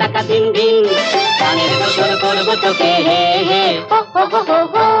ধিন টাকা ধিন ধিন গানের দোসর করব তোকে হে হে হো হো হো হো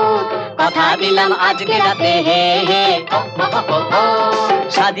হো কথা দিলাম আজকে রাতে হে হে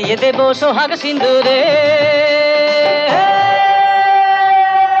সাজিয়ে দেব সোহাগ সিন্দুরে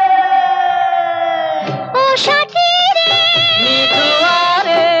ও সাথী রে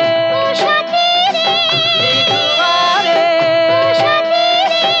মিঠুয়ারে ও সাথী রে মিঠুয়ারে ও সাথী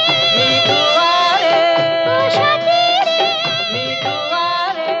রে মিঠুয়ারে ও সাথী রে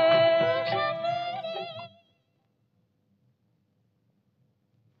মিঠুয়ারে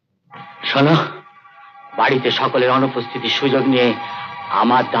শোনো, বাড়িতে সকলের অনুপস্থিতির সুযোগ নিয়ে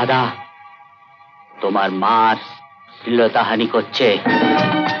আমার দাদা তোমার মার শ্লীলতাহানি করছে।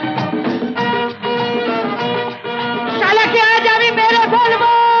 শালাকে আজ আমি মেরে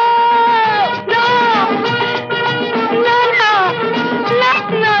ফেলবো না না না না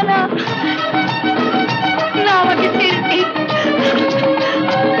না না না আমাকে ছেড়ে দিন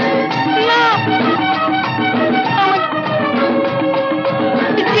না আমাকে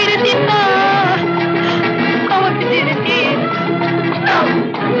ছেড়ে দিন না আমাকে ছেড়ে দিন না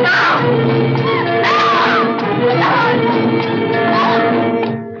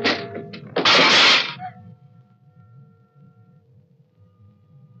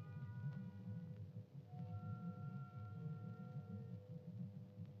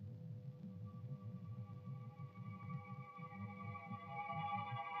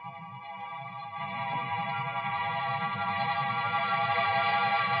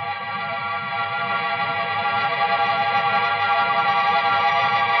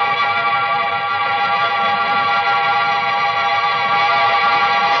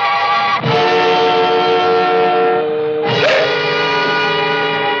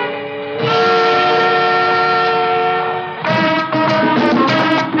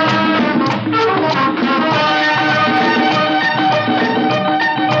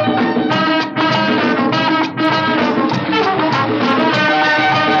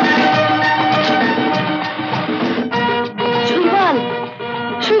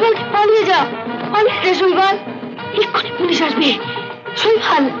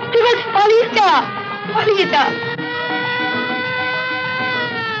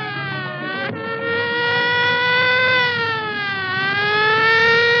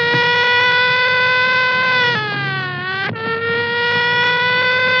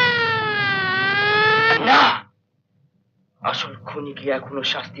না আসল খুনিকে এখনো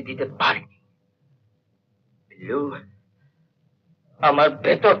শাস্তি দিতে পারিনি। বিল্লু, আমার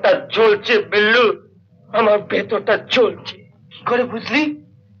ভেতরটা জ্বলছে বিল্লু, আমার ভেতরটা জ্বলছে। কি করে বুঝলি?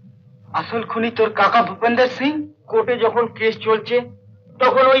 আসল খুনি তোর কাকা ভূপেন্দ্র সিং। কোর্টে যখন কেস চলছে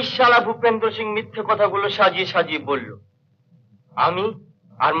তখন ওই শালা ভূপেন্দ্র সিং মিথ্যে কথাগুলো সাজিয়ে সাজিয়ে বলল আমি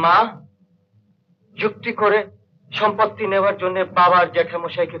আর মা যুক্তি করে সম্পত্তি নেওয়ার জন্য বাবার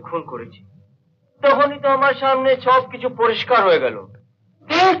জ্যাঠামশাইকে খুন করেছি। তখনই তো আমার সামনে সবকিছু পরিষ্কার হয়ে গেল।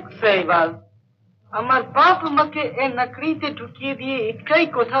 দেখ সাইবাল, আমার বাপ আমাকে এ নাকড়িতে ঢুকিয়ে দিয়ে একটাই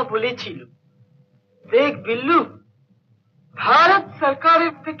কথা বলেছিল, দেখ বিল্লু, ভারত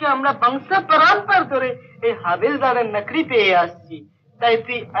সরকারের থেকে আমরা বংশ পরম্পরা ধরে এই হাবিলদারের নাকড়ি পেয়ে আসছি, তাই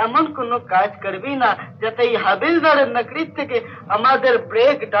তুই এমন কোনো কাজ করবি না যাতে এই হাবিলদারের নাকড়ি থেকে আমাদের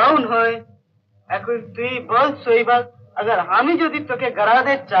ব্রেক ডাউন হয়। এখন তুই বল সইবাল, अगर আমি যদি তোকে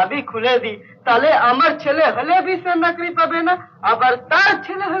গরাদের চাবি খুলে দিই তাহলে আমার ছেলে হলে भी সে নাকড়ি পাবে না, আবার তার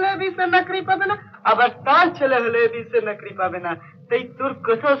ছেলে হলে भी সে নাকড়ি পাবে না, আবার তার ছেলে হলে भी সে নাকড়ি পাবে না। তাই তোর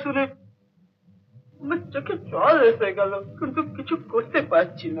কথা শুনে আমার চোখে জল এসে গেল, কিন্তু কিছু করতে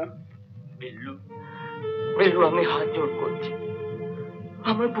পারছি না। বিল্লু, বিল্লু, আমি হাত জোড় করছি,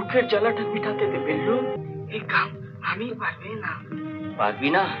 আমার বুকের জ্বালাটা মিটাতে দে বিল্লু। এই কাম আমি পারবি না। পারবি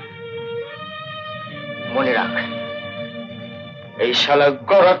না? মনে রাখ, এই শালা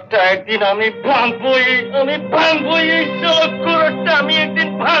গরতটা একদিন আমি ভাঙবই, আমি ভাঙবই, এই শালা গরতটা আমি একদিন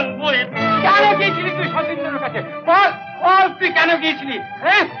ভাঙবই। কেন গিয়েছিলি তুই সতীন্দ্রের কাছে? বল বল, তুই কেন গিয়েছিলি?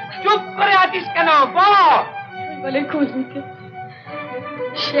 হ্যাঁ, চুপ করে আছিস কেন? বল। বলে খোঁজ নিতে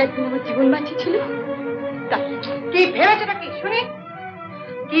সে একদিন আমার জীবন বাঁচিয়েছিল। কি ভেবেছেটা কি শুনি?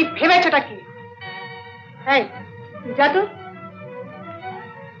 কি ভেবেছেটা কি? হ্যাঁ জাদু,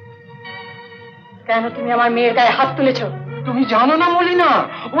 কেন তুমি আমার মেয়ের গায়ে হাত তুলেছো? তুমি জানো না মলিনা,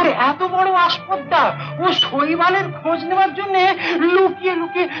 ওর এত বড় আসপদ্দা, ও শৈবালের খোঁজ নেওয়ার জন্য লুকিয়ে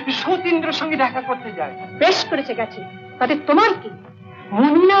লুকিয়ে সতীন্দ্রের সঙ্গে দেখা করতে যায়। বেশ করেছে গেছে, তাতে তোমার কি?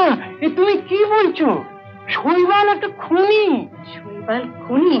 মলিনা, এ তুমি কি বলছো? শৈবাল একটা খুনি। শৈবাল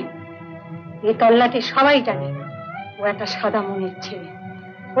খুনি? এ তল্লাটে সবাই জানে ও একটা সাদা মনের ছেলে,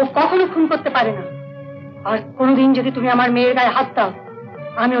 ও কখনো খুন করতে পারে না। আর কোনোদিন যদি তুমি আমার মেয়ের গায়ে হাত দাও,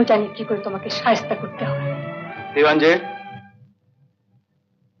 আমিও জানি কি করে তোমাকে শায়েস্তা করতে হবে। দেওয়ানজি,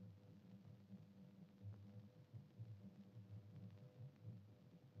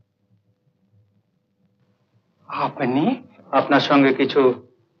 আপনি? আপনার সঙ্গে কিছু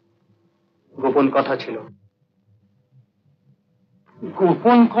গোপন কথা ছিল।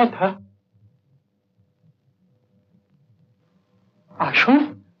 গোপন কথা? আসুন।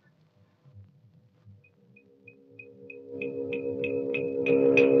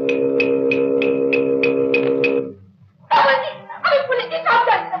 আমি পুলিশকে সব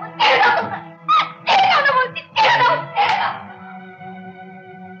জানি না, বলছি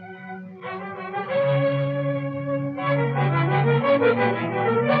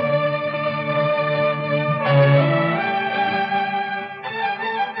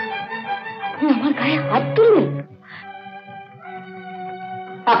আমার গায়ে হাত তুলুন,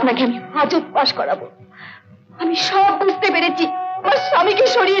 আপনাকে আমি হাজত পাশ করাবো। আমি সব বুঝতে পেরেছি, আমার স্বামীকে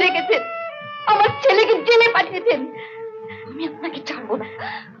সরিয়ে রেখেছেন, আমার ছেলেকে জেলে পাঠিয়েছেন। আমি আপনাকে ছাড়বো না,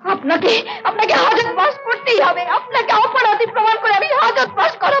 আপনাকে আপনাকে হাজত পাশ করতেই হবে। আপনাকে অপরাধী প্রমাণ করে আমি হাজত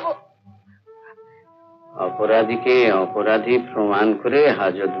পাশ করাবো। অপরাধীকে অপরাধী প্রমাণ করে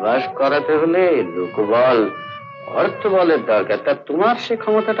হাজতবাস করাতে হলে লোকবল, অর্থবলের দরকার। তা তোমার সে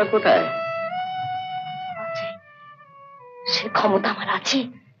ক্ষমতাটা কোথায়? সে ক্ষমতা আমার আছে,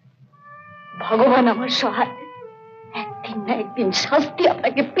 ভগবান আমার সহায়। একদিন না একদিন শাস্তি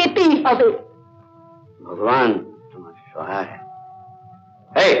আপনাকে পেতেই হবে। ভগবান তোমার সহায়?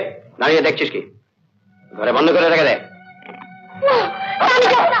 এই দাঁড়িয়ে দেখছিস কি? ঘরে বন্ধ করে রেখে দে। আমি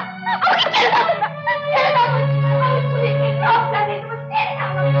যাবো না, আমাকে ছেড়ে দাও, ছেড়ে দাও, আমি পুলিশকে সব জানিয়ে দেবো, ছেড়ে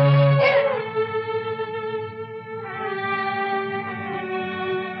দাও, ছেড়ে দাও।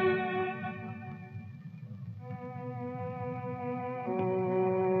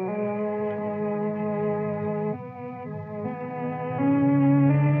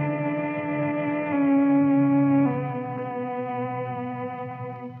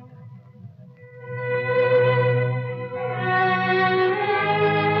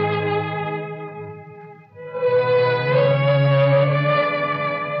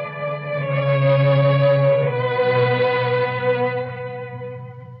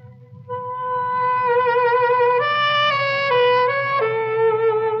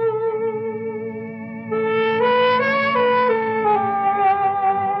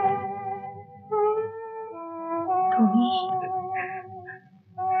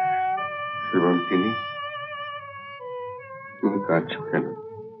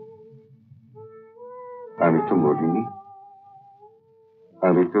 আমি তো মরিনি,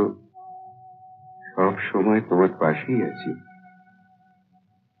 আমি তো সব সময় তোমার পাশেই আছি।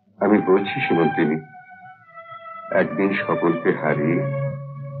 আমি বলছি সুমন্তিনী, একদিন সকলকে হারিয়ে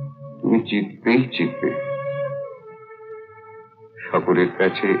তুমি জিতবেই জিতবে। সকলের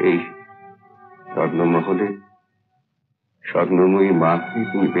কাছে এই স্বর্ণমহলে স্বর্ণময়ী মা হয়ে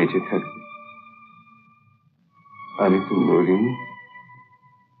তুমি বেঁচে থাকবে। আমি তো মরিনি,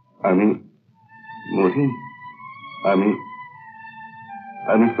 আমি মরিনি, আমি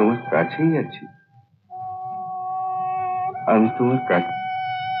আমি তোমার কাছেই আছি, আমি তোমার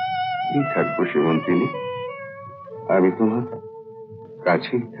কাছেই থাকবো সেমন্তিনী, আমি তোমার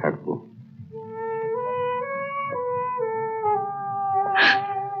কাছেই থাকবো।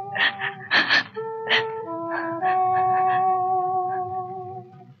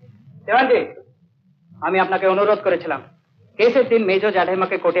 দেওয়ানজি, আমি আপনাকে অনুরোধ করেছিলাম কেসের দিন মেজো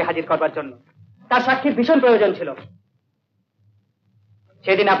জাঢাইমাকে কোর্টে হাজির করবার জন্য। তার সাক্ষীর ভীষণ প্রয়োজন ছিল।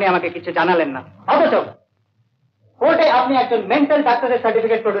 সেদিন আপনি আমাকে কিছু জানালেন না, অথচ কোর্টে আপনি একজন মেন্টাল ডাক্তারের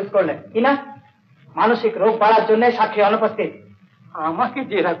সার্টিফিকেট প্রডিউস করলেন কিনা? মানসিক রোগ বাড়ার জন্য সাক্ষী অনুপস্থিত। আমাকে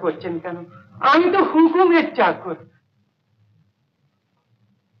জেরা করছেন কেন? আমি তো হুকুমের চাকর।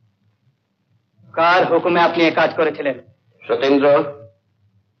 কার হুকুমে আপনি এ কাজ করেছিলেন? সতীন্দ্র,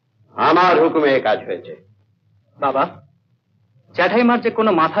 আমার হুকুমে এ কাজ হয়েছে। বাবা, জ্যাঠাইমার যে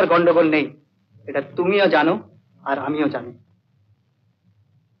কোনো মাথার গন্ডগোল নেই, এটা তুমিও জানো আর আমিও জানি।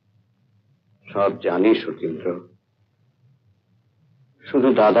 সব জানি সতীন্দ্র, শুধু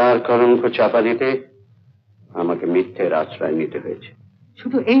দাদার কলঙ্ক চাপা দিতে আমাকে মিথ্যের আশ্রয় নিতে হয়েছে।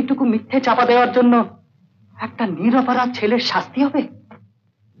 শুধু এইটুকু মিথ্যে চাপা দেওয়ার জন্য একটা নিরপরাধ ছেলের শাস্তি হবে?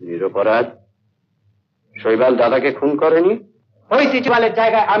 নিরপরাধ? শৈবাল দাদাকে খুন করেনি? ওই সিচিবালের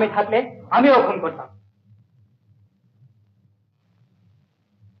জায়গায় আমি থাকলে আমিও খুন করতাম।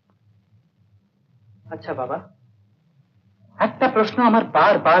 আচ্ছা বাবা, একটা প্রশ্ন আমার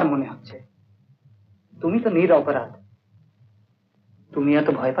বারবার মনে হচ্ছে। তুমি তো নিরপরাধ, তুমি এত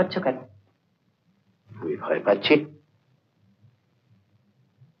ভয় পাচ্ছ কেন? আমি ভয় পাচ্ছি?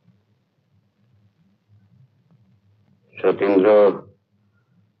 সতীন্দ্র,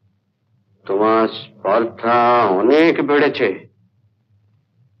 তোমার স্পর্ধা অনেক বেড়েছে।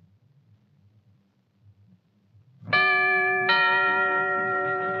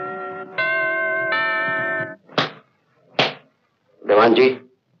 দেওয়ানজি,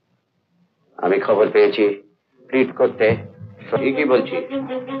 আমি খবর পেয়েছি ট্রিট করতে। ঠিকই বলছি।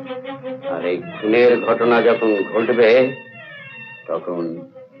 আর এই খুনের ঘটনা যখন ঘটবে তখন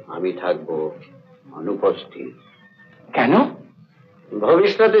আমি থাকবো অনুপস্থিত। কেন?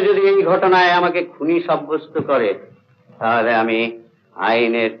 ভবিষ্যতে যদি এই ঘটনায় আমাকে খুনি সাব্যস্ত করে, তাহলে আমি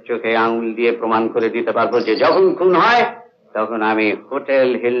আইনের চোখে আঙুল দিয়ে প্রমাণ করে দিতে পারবো যে যখন খুন হয় তখন আমি হোটেল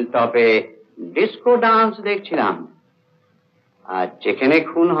হিলটপে ডিস্কো ডান্স দেখছিলাম। আর যেখানে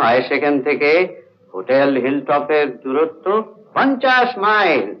খুন হয় সেখান থেকে হোটেল হিলটপের দূরত্ব 50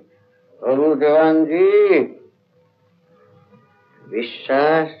 মাইল। প্রভু দেওয়ানজি,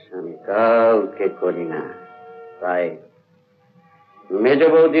 বিশ্বাস আমি কাউকে করি না। তাই মেজ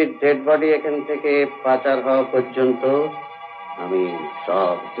বৌদির ডেড বডি এখান থেকে পাচার হওয়া পর্যন্ত আমি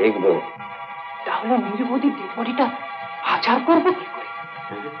সব দেখব। তাহলে মেজ বৌদির ডেড বডিটা পাচার করবো কি করে?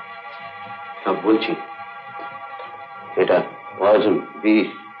 সব বলছি, এটা পয়জন, বিষ।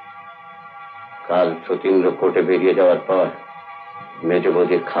 কাল সতীন্দ্র কোর্টে বেরিয়ে যাওয়ার পর মেজ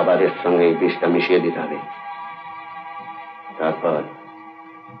বৌদির খাবারের সঙ্গে এই বিষটা মিশিয়ে দিতে হবে। তারপর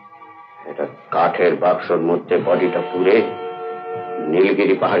এটা কাঠের বাক্সর মধ্যে বডিটা পুরে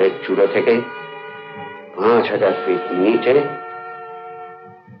নীলগিরি পাহাড়ের চূড়া থেকে 5000 ফিট নিচে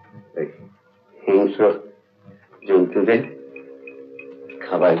হিংস্র জন্তুদের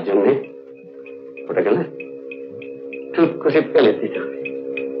খাবার জন্য ওটাকে না চুপ করে ফেলে দিতে হবে।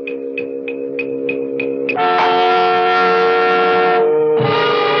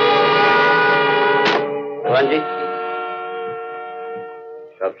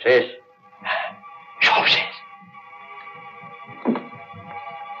 সব শেষ? সব শেষ।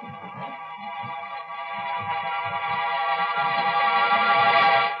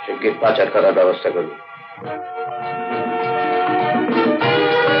 শিগগির পাচার করার ব্যবস্থা করুন।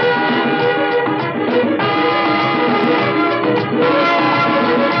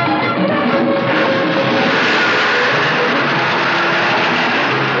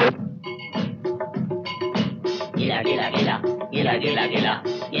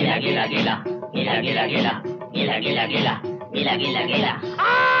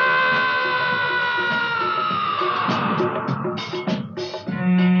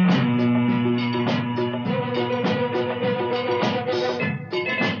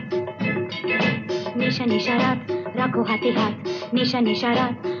 निशा निशा रात रखो हाथे हाथ, निशा निशा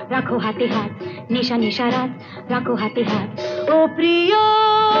रात रखो हाथे हाथ, निशा निशा रात रखो हाथे हाथ। ओ प्रिय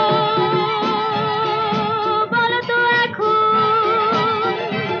বলো তো এখন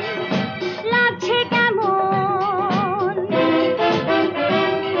লাগছে কেমন?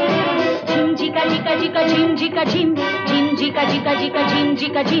 ঝিমঝিকা ঝিকা ঝিকা ঝিমঝিকা ঝিম, ঝিমঝিকা জিকা জিকা জিকা ঝিম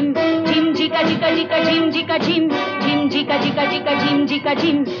জিকা ঝিম ঝিম জিকা জিকা জিকা ঝিম জিকা ঝিম ঝিম জিকা জিকা জিকা ঝিম জিকা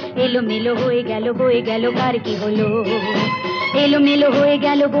ঝিম এলো মেলো হয়ে গেল বয়ে গেল কার কি হলো এলো মেলো হয়ে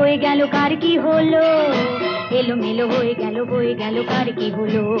গেল বয়ে গেল কার কি হলো এলো মেলো হয়ে গেল বয়ে গেল কার কি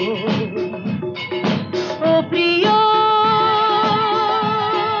হলো ও প্রিয়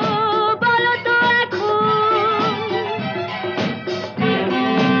বলো তো এখন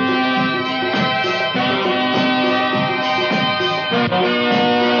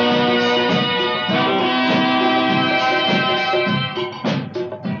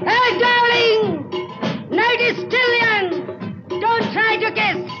Hey darling, night is still young. Don't try to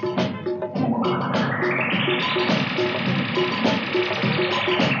guess.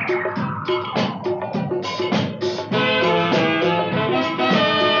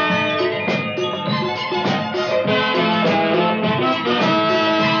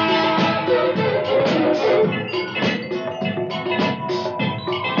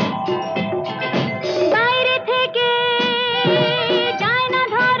 বাইরে থেকে যায় না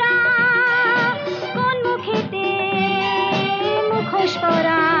ধরা কোন মুখেতে মুখোশ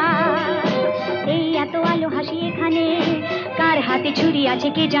পরা এই এত আলো হাসি এখানে কার হাতে ছুরি আছে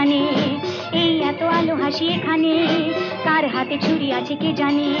কে জানে এই এত আলো হাসি এখানে কার হাতে ছুরি আছে কে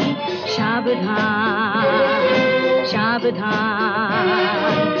জানে সাবধান সাবধান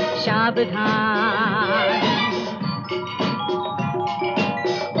সাবধান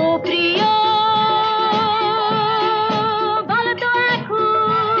ও প্রিয় বলো তো এখন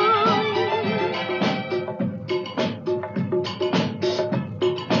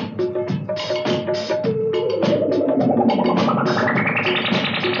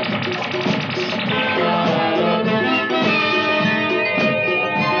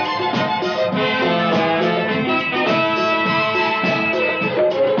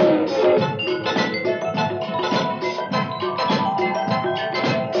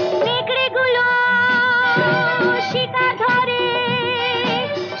নেকড়েগুলো শিকার ধরে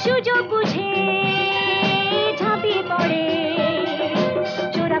সুযোগ বুঝে ঝাঁপিয়ে পড়ে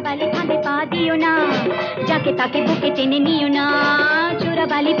চোরাবালি ফাঁদে পা দিও না যাকে তাকে বুকে টেনে নিও না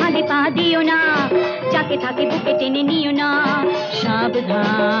চোরাবালি ফাঁদে পা দিও না যাকে তাকে বুকে টেনে নিও না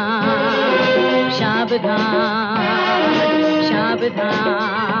সাবধান সাবধান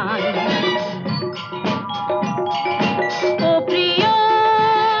সাবধান ও প্রিয়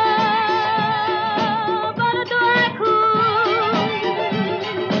বলো তো এখন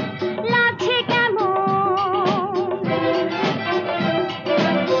লাগছে কেমন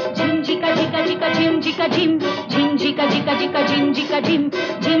ঝিম জিকা জিকা জিকা ঝিম জিকা ঝিম ঝিম জিকা জিকা জিকা ঝিম জিকা ঝিম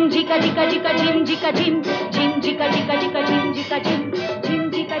ঝিম জিকা জিকা জিকা ঝিম জিকা ঝিম ঝিম জিকা জিকা জিকা ঝিম জিকা ঝিম ঝিম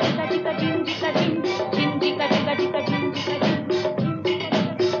জিকা জিকা জিকা ঝিম জিকা ঝিম ঝিম জিকা জিকা জিকা ঝিম জিকা ঝিম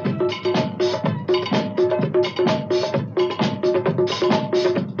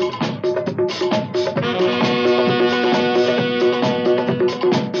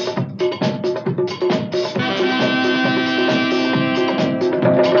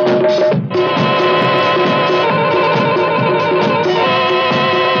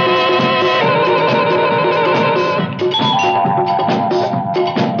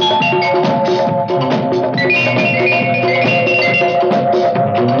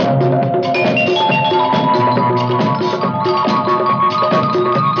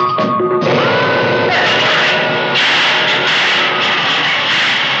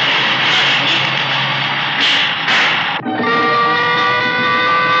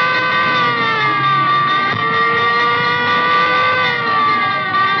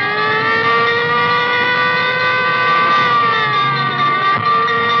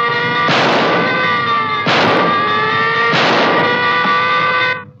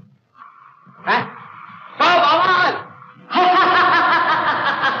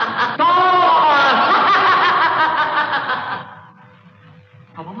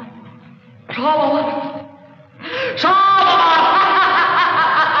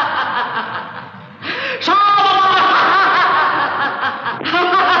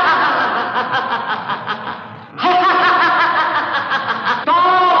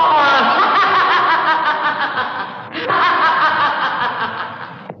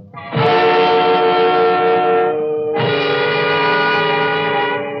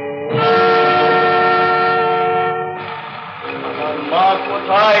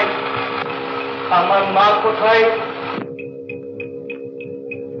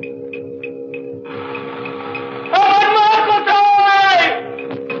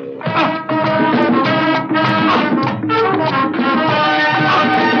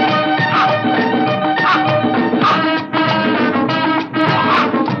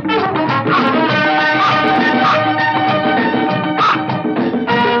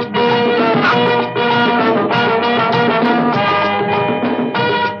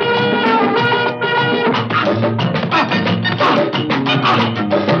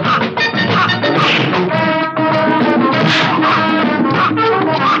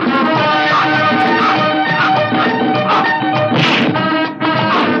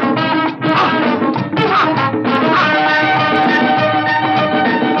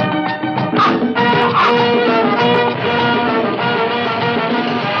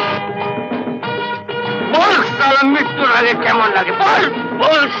লাগে বল,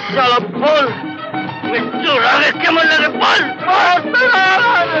 বল শালা বল, মৃত্যুর আগে কেমন লাগে বল,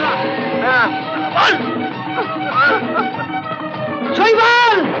 বল।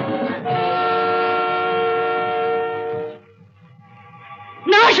 শৈবাল!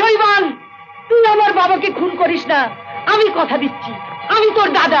 না শৈবাল, তুই আমার বাবাকে খুন করিস না। আমি কথা দিচ্ছি, আমি তোর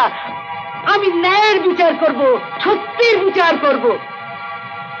দাদা, আমি ন্যায়ের বিচার করব, সত্যের বিচার করব।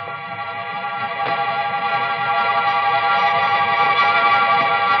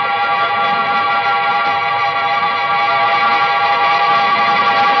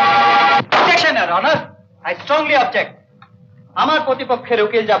 I strongly object. আমার প্রতিপক্ষের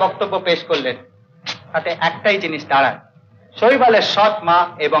উকিল যা বক্তব্য পেশ করলেন তাতে একটাই জিনিস দাঁড়ায়, শৈবালের সৎ মা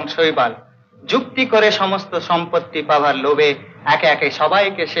এবং শৈবাল যুক্তি করে সমস্ত সম্পত্তি পাওয়ার লোভে একে একে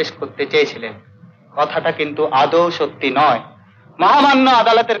সবাইকে শেষ করতে চেয়েছিলেন। কথাটা কিন্তু আদৌ সত্যি নয়। মহামান্য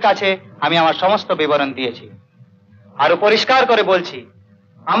আদালতের কাছে আমি আমার সমস্ত বিবরণ দিয়েছি। আরো পরিষ্কার করে বলছি,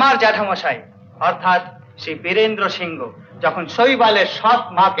 আমার জ্যাঠামশাই অর্থাৎ শ্রী বীরেন্দ্র সিংহ যখন শৈবালের সৎ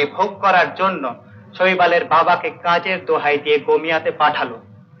মাকে ভোগ করার জন্য শৈবালের বাবাকে কাজের দোহাই দিয়ে গমিয়াতে পাঠালো,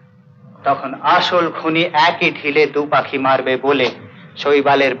 তখন আসল খুনি একই ঢিলে দু পাখি মারবে বলে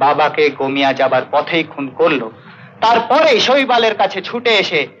শৈবালের বাবাকে গমিয়া যাবার পথেই খুন করলো। তারপরে শৈবালের কাছে ছুটে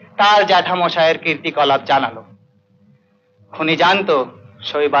এসে তার জ্যাঠামশায়ের কীর্তিকলাপ জানালো। খুনি জানতো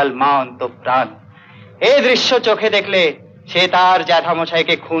শৈবাল মা অন্তঃপ্রাণ। এই দৃশ্য চোখে দেখলে সে তার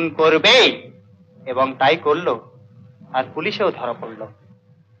জ্যাঠামশাইকে খুন করবেই, এবং তাই করলো, আর পুলিশেও ধরা পড়ল।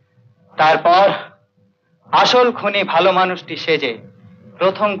 তারপর আসল খুনি ভালো মানুষটি সেজে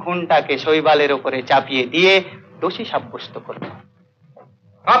প্রথম খুনটাকে শৈবালের উপরে চাপিয়ে দিয়ে দোষী সাব্যস্ত করল।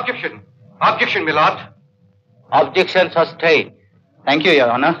 অবজেকশন, অবজেকশন মিলাদ। Objection sustain. Thank you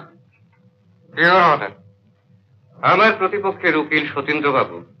your honour. Your honour, আমার প্রতিপক্ষের উকিল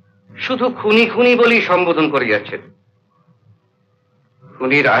সতীন্দ্রবাবু শুধু খুনি খুনি বলেই সম্বোধন করিয়াছেন।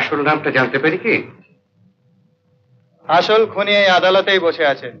 খুনির আসল নামটা জানতে পারি কি? আসল খুনি এই আদালতেই বসে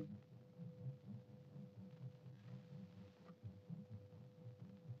আছেন।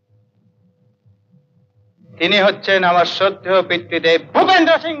 তিনি হচ্ছেন আমার শ্রদ্ধেয় পিতৃদেব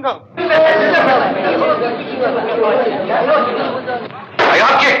ভূপেন্দ্র সিংহ। I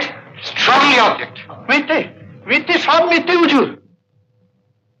object, strongly object. মিথ্যে, মিথ্যে, সব মিথ্যে হুজুর।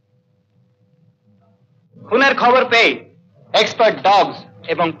 খুনের খবর পেয়ে এক্সপার্ট ডগস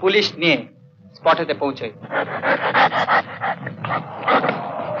এবং পুলিশ নিয়ে স্পটেতে পৌঁছায়।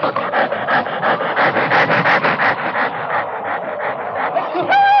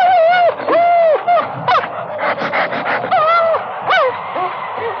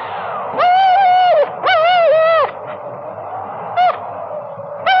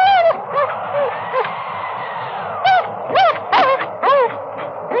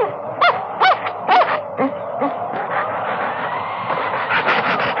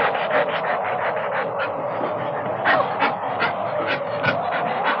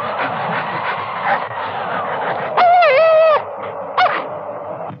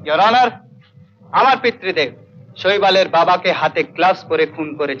 ইওর অনার, আমার পিতৃদেব শৈবালের বাবাকে হাতে গ্লাভস পরে খুন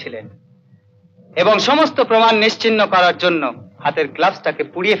করেছিলেন এবং সমস্ত প্রমাণ নিশ্চিহ্ন করার জন্য হাতের গ্লাভসটাকে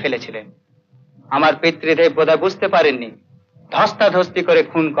পুড়িয়ে ফেলেছিলেন। আমার পিতৃদেব বোধহয় বুঝতে পারেননি, ধস্তাধস্তি করে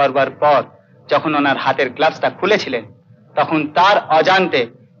খুন করবার পর যখন ওনার হাতের গ্লাভসটা খুলেছিলেন তখন তার অজান্তে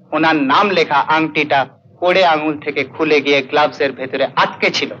ওনার নাম লেখা আংটিটা কোড়ে আঙুল থেকে খুলে গিয়ে গ্লাভসের ভেতরে আটকে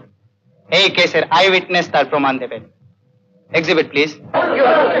ছিল। এই কেসের আই উইটনেস তার প্রমাণ দেবেন। Exhibit please.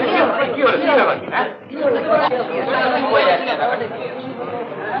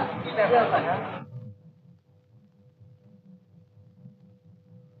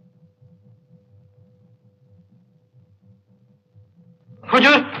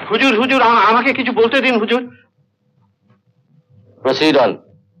 হুজুর, হুজুর, হুজুর, আমাকে কিছু বলতে দিন হুজুর। Proceed on.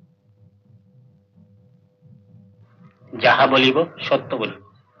 যাহা বলিব সত্য বলিব,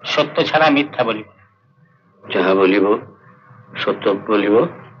 সত্য ছাড়া মিথ্যা বলিব। যাহা বলিব সত্য বলিব,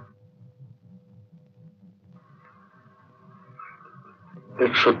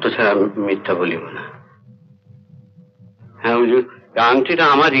 সত্য ছাড়া মিথ্যা বলিব না। হ্যাঁ হুজুর, আংটিটা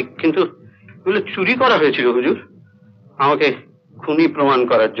আমারই, কিন্তু এগুলো চুরি করা হয়েছিল হুজুর, আমাকে খুনি প্রমাণ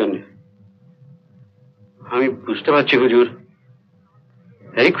করার জন্য। আমি বুঝতে পারছি হুজুর,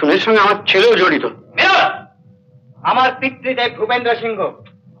 এই খুনের সঙ্গে আমার ছেলেও জড়িত। আমার পিতৃদেব ভূপেন্দ্র সিংহ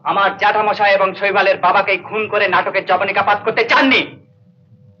আমার জ্যাঠামশাই এবং শৈবালের বাবাকে খুন করে নাটকের জবনিকাপাত করতে চাননি।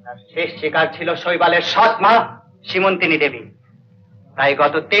 তার শেষ শিকার ছিল শৈবালের সৎ মা সীমন্তিনী দেবী। তাই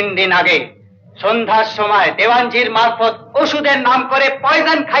গত 3 দিন আগে সন্ধ্যার সময় দেওয়ানজির মারফত ওষুধের নাম করে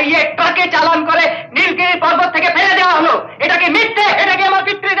পয়জন খাইয়ে ট্রাকে চালান করে নীলগিরি পর্বত থেকে ফেলে দেওয়া হলো। এটা কি মিথ্যে? এটা কি আমার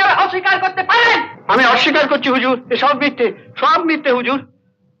পিতৃদেব অস্বীকার করতে পারেন? আমি অস্বীকার করছি হুজুর, এসব মিথ্যে, সব মিথ্যে হুজুর।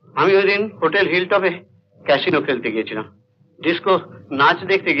 আমি ওই দিন হোটেল হিলটপে ক্যাসিনো খেলতে গিয়েছিলাম, ডিস্কো নাচ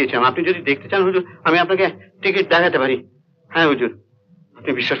দেখতে গিয়েছিলাম। আপনি যদি দেখতে চান হুজুর, আমি আপনাকে টিকিট দেখাতে পারি। হ্যাঁ হুজুর,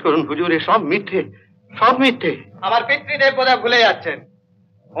 আপনি বিশ্বাস করুন হুজুর, এসব মিথ্যে, সব মিথ্যে। আমার পিতৃদেব বোধহয় ভুলে যাচ্ছেন।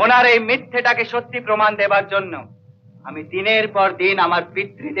 ওনার এই মিথ্যেটাকে সত্যি প্রমাণ দেবার জন্য আমি দিনের পর দিন আমার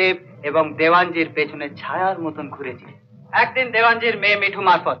পিতৃদেব এবং দেওয়ানজির পেছনে ছায়ার মতন ঘুরেছি। একদিন দেওয়ানজির মেয়ে মিঠু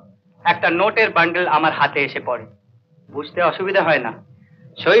মারফত একটা নোটের বান্ডেল আমার হাতে এসে পড়ে। বুঝতে অসুবিধা হয় না,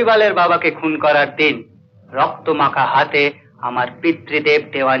 শৈবালের বাবাকে খুন করার দিন রক্ত মাখা হাতে আমার পিতৃদেব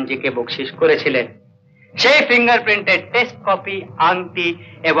দেওয়ানজিকে বকশিস করেছিলেন। সেই ফিঙ্গারপ্রিন্টের টেস্ট কপি, আংটি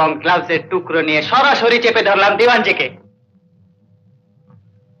এবং গ্লাভসের টুকরো নিয়ে সরাসরি চেপে ধরলাম দেওয়ানজিকে।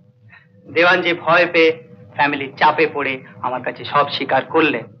 দেওয়ানজি ভয় পেয়ে ফ্যামিলির চাপে পড়ে আমার কাছে সব স্বীকার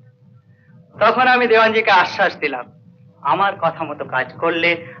করলেন। তখন আমি দেওয়ানজিকে আশ্বাস দিলাম, আমার কথা মতো কাজ করলে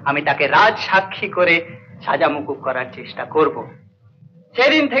আমি তাকে রাজ সাক্ষী করে সাজা মুকুব করার চেষ্টা করব।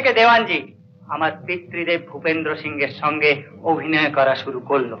 সেদিন থেকে দেওয়ানজি আমার পিতৃদেব ভূপেন্দ্র সিংহের সঙ্গে অভিনয় করা শুরু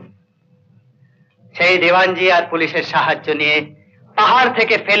করলো। সেই দেওয়ানজি আর পুলিশের সাহায্য নিয়ে পাহাড়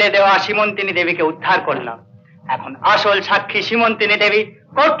থেকে ফেলে দেওয়া সীমন্তিনী দেবীকে উদ্ধার করলাম। এখন আসল সাক্ষী সীমন্তিনী দেবী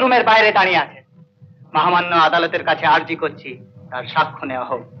কোর্টরুমের বাইরে দাঁড়িয়ে আছে। মহামান্য আদালতের কাছে আর্জি করছি তার সাক্ষ্য নেওয়া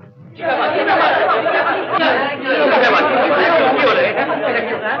হোক।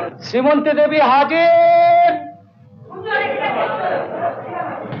 শ্রীমন্তী দেবী হাজির।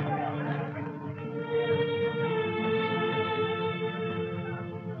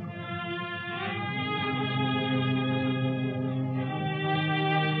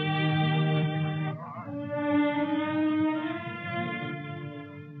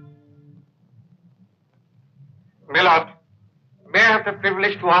 My lord, may I have the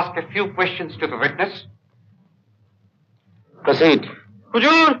privilege to ask a few questions to the witness? Proceed.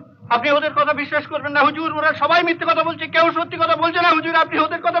 হুজুর, আপনি ওদের কথা বিশ্বাস করবেন না হুজুর, ওরা সবাই মিথ্যে কথা বলছে, কেউ সত্যি কথা বলছে না হুজুর, আপনি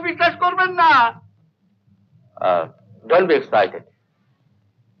ওদের কথা বিশ্বাস করবেন না। Don't be excited.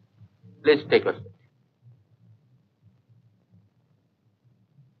 Please take your seat.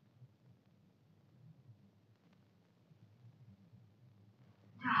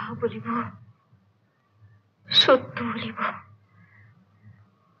 যাহা বলিব সত্য বলিব,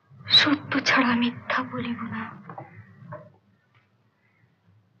 সত্য ছাড়া মিথ্যা বলিব না।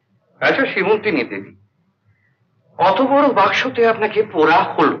 আচ্ছা সীমন্তিনী দেবী, অত বড় বাক্সতে আপনাকে পোড়া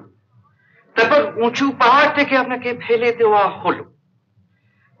হলো, তারপর উঁচু পাহাড় থেকে আপনাকে ফেলে দেওয়া হলো,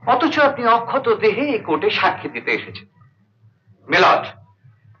 অথচ আপনি অক্ষত দেহে এই কোর্টে সাক্ষী দিতে এসেছেন। মেলট,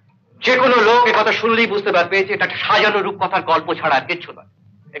 যে কোনো লোক এ কথা শুনলেই বুঝতে পারবে যে এটা সাজানো রূপকথার গল্প ছাড়া আর কিচ্ছু নয়।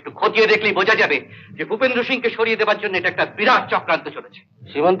 একটু খতিয়ে দেখলেই বোঝা যাবে যে ভূপেন্দ্র সিংকে সরিয়ে দেওয়ার জন্য এটা একটা বিরাট চক্রান্ত চলেছে।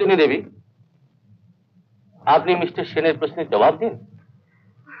 সীমন্তিনী দেবী, আপনি মিস্টার সেনের প্রশ্নের জবাব দিন।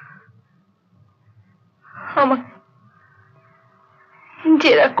 আমার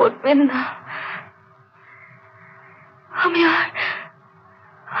জেরা করবেন না, আমি আর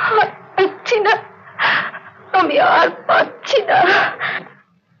পাচ্ছি না, আমি আর পাচ্ছি না।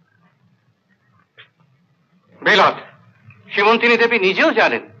 বেলট, সীমন্তিনী দেবী নিজেও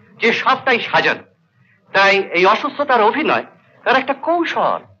জানেন যে সবটাই সাজানো, তাই এই অসুস্থতার অভিনয় তার একটা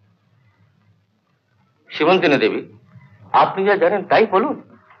কৌশল। সীমন্তিনী দেবী, আপনি যা জানেন তাই বলুন।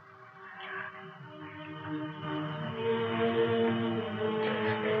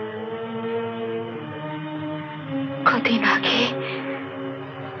 কদিন আগে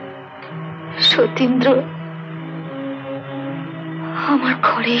সতীন্দ্র আমার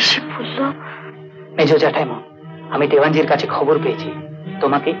ঘরে এসে বলল, মেজো জ্যাঠাইমা, আমি দেওয়ানজির কাছে খবর পেয়েছি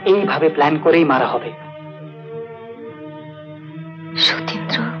তোমাকে এইভাবে প্ল্যান করেই মারা হবে।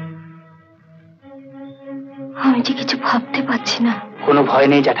 সতীন্দ্র, আমি যে কিছু ভাবতে পারছি না। কোনো ভয়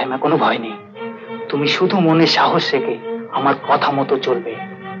নেই জ্যাঠাইমা, কোনো ভয় নেই। তুমি শুধু মনে সাহস রেখে আমার কথা মতো চলবে।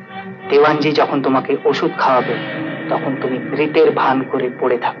 দেওয়ানজি যখন তোমাকে ওষুধ খাওয়াবে তখন তুমি মৃতের ভান করে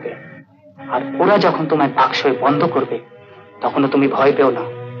পড়ে থাকবে, আর ওরা যখন তোমায় বাক্সে বন্ধ করবে তখনও তুমি ভয় পেও না,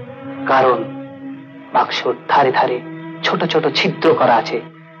 কারণ বাক্সর ধারে ধারে ছোট ছোট ছিদ্র করা আছে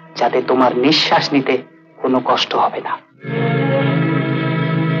যাতে তোমার নিঃশ্বাস নিতে কোনো কষ্ট হবে না।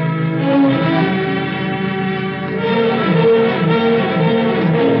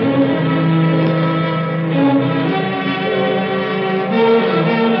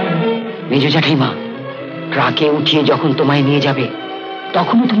 মেজো জ্যাঠাইমা, ট্রাকে উঠিয়ে যখন তোমায় নিয়ে যাবে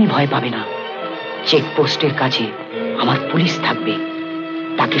তখনও তুমি ভয় পাবে না। চেকপোস্টের কাছে আমার পুলিশ থাকবে,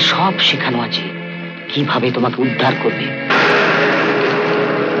 তাকে সব শেখানো আছে কিভাবে তোমাকে উদ্ধার করবে।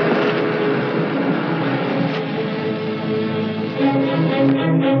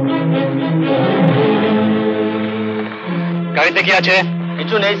 গাড়িতে কি আছে?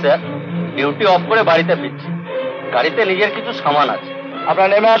 কিছু নেই স্যার, ডিউটি অফ করে বাড়িতে ফিরছি। গাড়িতে নিজের কিছু সামান আছে। আপনারা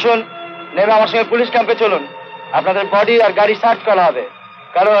নেমে আসুন, নেমে আমার সঙ্গে পুলিশ ক্যাম্পে চলুন। আপনাদের বডি আর গাড়ি সার্চ করা হবে,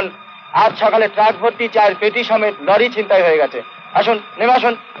 কারণ আজ সকালে ট্রাক ভর্তি 4 পেটি সমেত লরি ছিনতাই হয়ে গেছে। আসুন, নেমে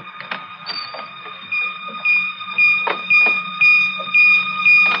আসুন।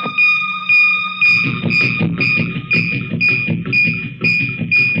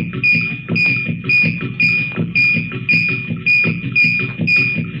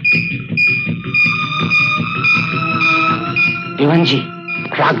 দেওয়ানজি,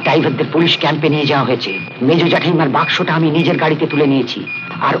 ট্রাক ড্রাইভারদের পুলিশ ক্যাম্পে নিয়ে যাওয়া হয়েছে। মেজো জ্যাঠাইমার বাক্সটা আমি নিজের গাড়িতে তুলে নিয়েছি,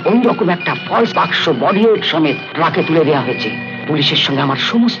 আর ওই রকম একটা ফলস বাক্স বডি ওয়েট সমেত ট্রাকে তুলে দেওয়া হয়েছে। পুলিশের সঙ্গে আমার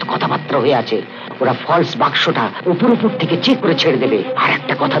সমস্ত কথাবার্তা হয়ে আছে। ওরা ফলস বাক্সটা উপর থেকে চেক করে ছেড়ে দেবে। আর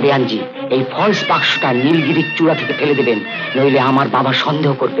একটা কথা দেওয়ানজি, এই ফলস বাক্সটা নীলগিরির চূড়া থেকে ফেলে দেবেন, নইলে আমার বাবা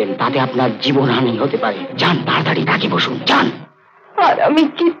সন্দেহ করবেন, তাতে আপনার জীবনহানি হতে পারে। যান, তাড়াতাড়ি তাকে বসুন, যান। আর আমি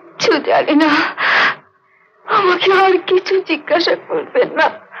কিচ্ছু জানি না, আমাকে আর কিছু জিজ্ঞাসা করবেন না।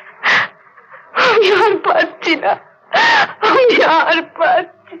 আমি আর পারছি না, আমি আর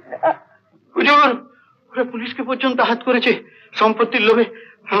পারছি না। হুজুর, ওরা পুলিশকে পর্যন্ত হাত করেছে সম্পত্তির লোভে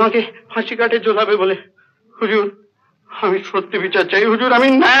আমাকে ফাঁসি কাটে ঝোলাবে বলে। হুজুর, আমি সত্যি বিচার চাই হুজুর, আমি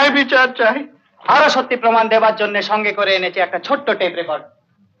ন্যায় বিচার চাই। আরো সত্যি প্রমাণ দেওয়ার জন্য সঙ্গে করে এনেছে একটা ছোট্ট টেপ রেকর্ড।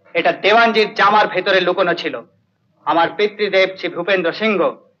 এটা দেওয়ানজির জামার ভেতরে লুকোনো ছিল। আমার পিতৃদেব শ্রী ভূপেন্দ্র সিংহ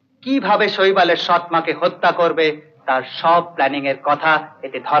কিভাবে শৈবালের সৎ মাকে হত্যা করবে তার সব প্ল্যানিং এর কথা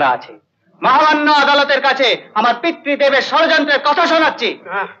এতে ধরা আছে। মহামান্য আদালতের কাছে আমার পিতৃদেবের ষড়যন্ত্রের কথা শোনাচ্ছি।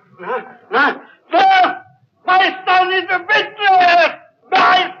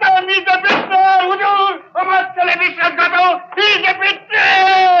 আমার ছেলে বিশ্বাসঘাতক,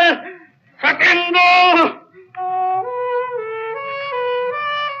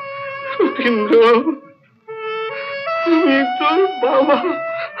 সতীন্দ্র, আমি তোর বাবা,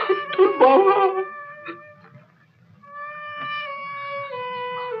 তোর বাবা।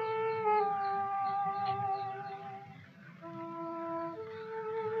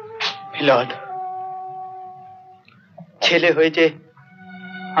 মিলন, ছেলে হয়েছে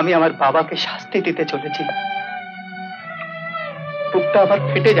আমি আমার বাবাকে শাস্তি দিতে চলেছি। বুকটা আবার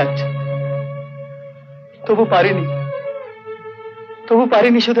ফেটে যাচ্ছে, তবু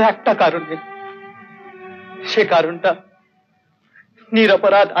পারিনি শুধু একটা কারণে। সে কারণটা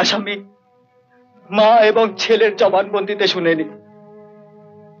নিরপরাধ আসামি মা এবং ছেলের জবানবন্দিতে শুনেনি।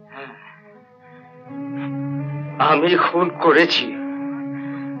 আমি খুন করেছি,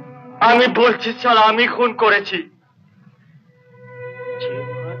 আমি বলছি স্যার, আমি খুন করেছি। যে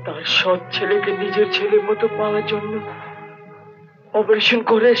মা তার সৎ ছেলেকে নিজের ছেলের মতো পাওয়ার জন্য অপারেশন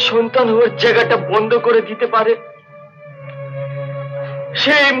করে সন্তান হওয়ার জায়গাটা বন্ধ করে দিতে পারে,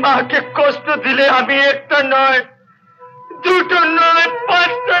 সেই মাকে কষ্ট দিলে আমি একটা নয়, দুটো নয়,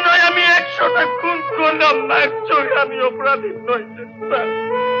 5টা নয়, আমি 100টা খুন করলাম। আমি অপরাধী নই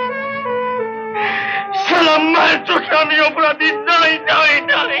সালাম, মায়ের চোখে আমি অপরাধী নই।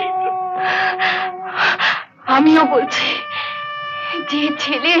 আমিও বলছি, যে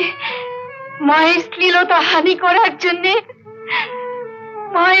ছেলে মায়ের শ্লীলতা হানি করার জন্য,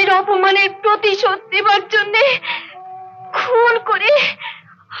 মায়ের অপমানের প্রতিশোধ দেবার জন্য খুন করে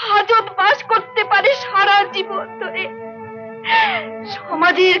হাজত বাস করতে পারে সারা জীবন ধরে,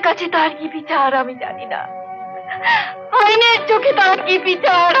 সমাজের কাছে তার কি বিচার আমি জানি না, আইনের চোখে তার কি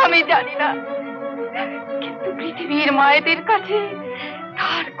বিচার আমি জানি না, কিন্তু পৃথিবীর মায়েদের কাছে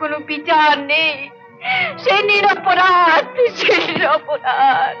তার কোনো বিচার নেই। সে নিরপরাধ, সে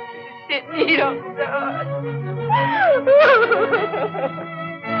নিরপরাধ, সে নিরপরাধ।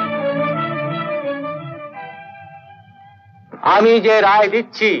 আমি যে রায়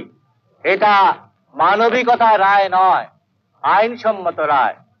দিচ্ছি এটা মানবিকতার রায় নয়, আইনসম্মত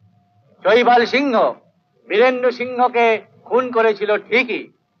রায়। শৈবাল সিংহ বীরেন্দ্র সিংহকে খুন করেছিল ঠিকই,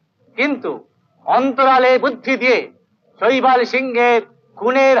 কিন্তু অন্তরালে বুদ্ধি দিয়ে শৈবাল সিংহের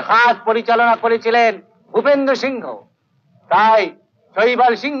খুনের হাত পরিচালনা করেছিলেন ভূপেন্দ্র সিংহ। তাই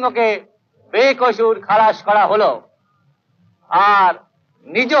শৈবাল সিংহকে বেকসুর খালাস করা হলো। আর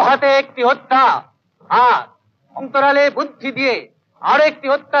নিজ হাতে একটি হত্যা আর অন্তরালে বুদ্ধি দিয়ে আরেকটি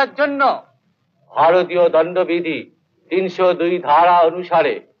হত্যার জন্য ভারতীয় দণ্ডবিধি 302 ধারা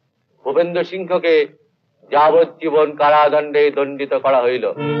অনুসারে ভূপেন্দ্র সিংহকে যাবজ্জীবন কারাদণ্ডে দণ্ডিত করা হইল।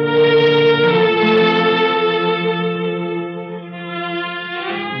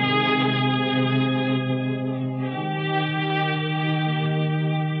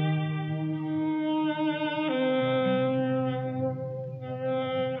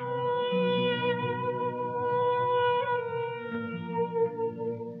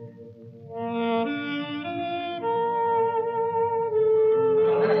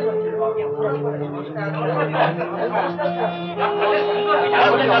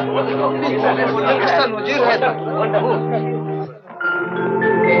 নজির হয়ে থাকে।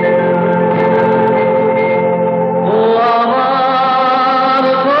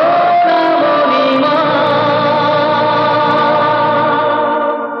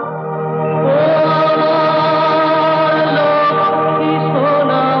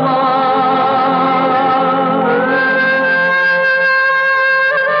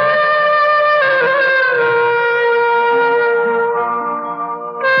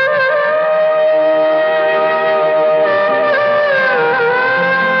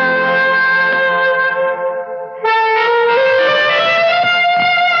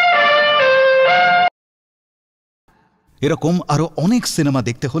 এরকম আরো অনেক সিনেমা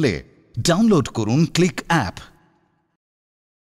দেখতে হলে ডাউনলোড করুন ক্লিক অ্যাপ।